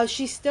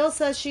 She still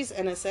says she's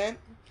innocent.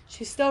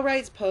 She still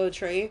writes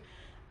poetry.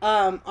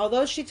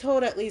 Although she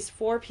told at least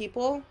 4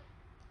 people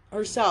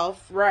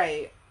herself.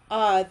 Right.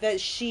 That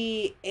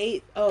she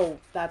ate... Oh,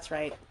 that's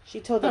right.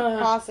 She told the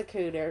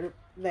prosecutor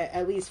that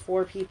at least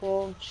 4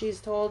 people, she's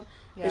told,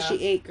 that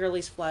she ate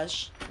Gurley's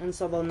flesh. And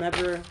so they'll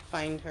never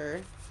find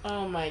her.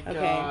 Oh my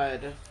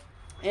god.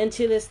 And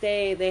to this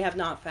day, they have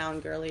not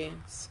found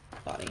Gurley's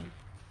body.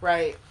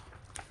 Right.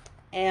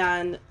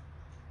 And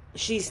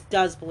she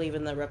does believe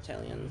in the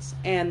reptilians.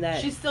 And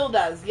that... She still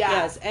does, yeah.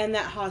 Yes, and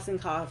that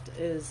Hasselhoff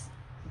is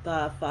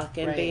the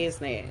fucking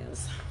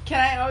business.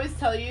 Can I always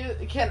tell you...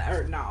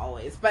 Or not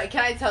always, but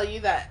can I tell you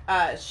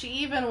that she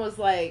even was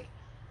like...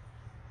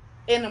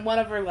 In one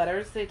of her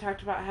letters, they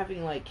talked about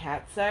having,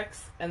 cat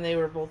sex. And they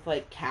were both,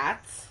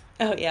 cats.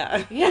 Oh,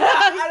 yeah. Yeah, and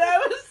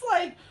I was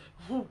like...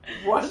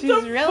 What She's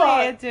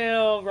really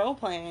into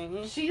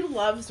role-playing. She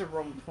loves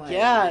role-playing.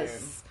 Yes.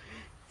 Dude.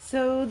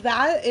 So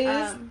that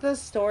is the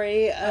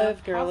story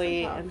of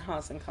Gurley and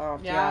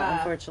Hasselhoff. Yeah,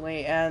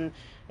 unfortunately. And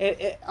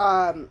it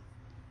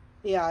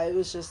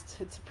was just,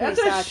 it's a pretty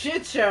sad. That's a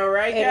shit show,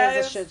 right, guys? It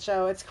is a shit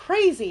show. It's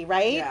crazy,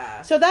 right?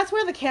 Yeah. So that's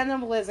where the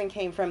cannibalism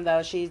came from,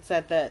 though. She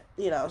said that,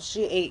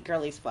 she ate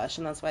Gurley's flesh,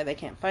 and that's why they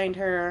can't find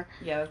her.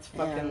 Yeah, that's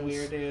fucking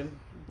weird, dude.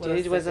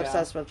 Dude was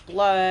obsessed with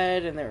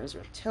blood, and there was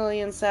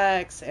reptilian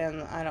sex,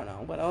 and I don't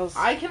know, what else?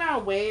 I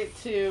cannot wait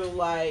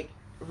to,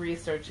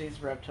 research these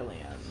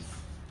reptilians.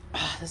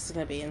 Oh, this is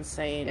going to be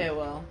insane. It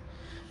will.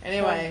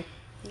 Anyway.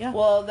 Yeah.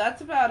 Well,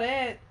 that's about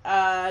it.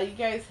 You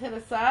guys hit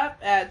us up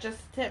at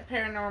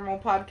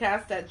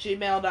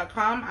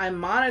justtiparanormalpodcast@gmail.com. I'm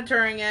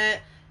monitoring it.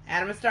 And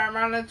I'm going to start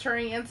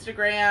monitoring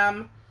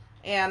Instagram.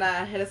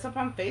 And hit us up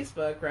on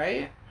Facebook,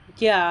 right?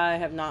 Yeah, I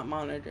have not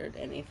monitored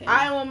anything.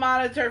 I will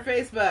monitor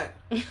Facebook.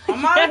 I'll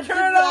monitor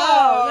it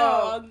all.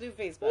 No, I'll do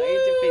Facebook.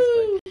 I do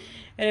Facebook.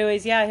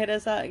 Anyways, yeah, hit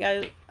us up,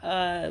 guys.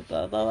 Blah,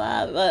 blah,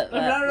 blah, blah, blah,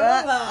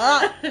 blah,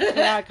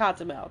 blah.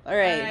 Cotton mouth. All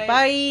right.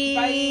 Bye.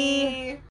 Bye.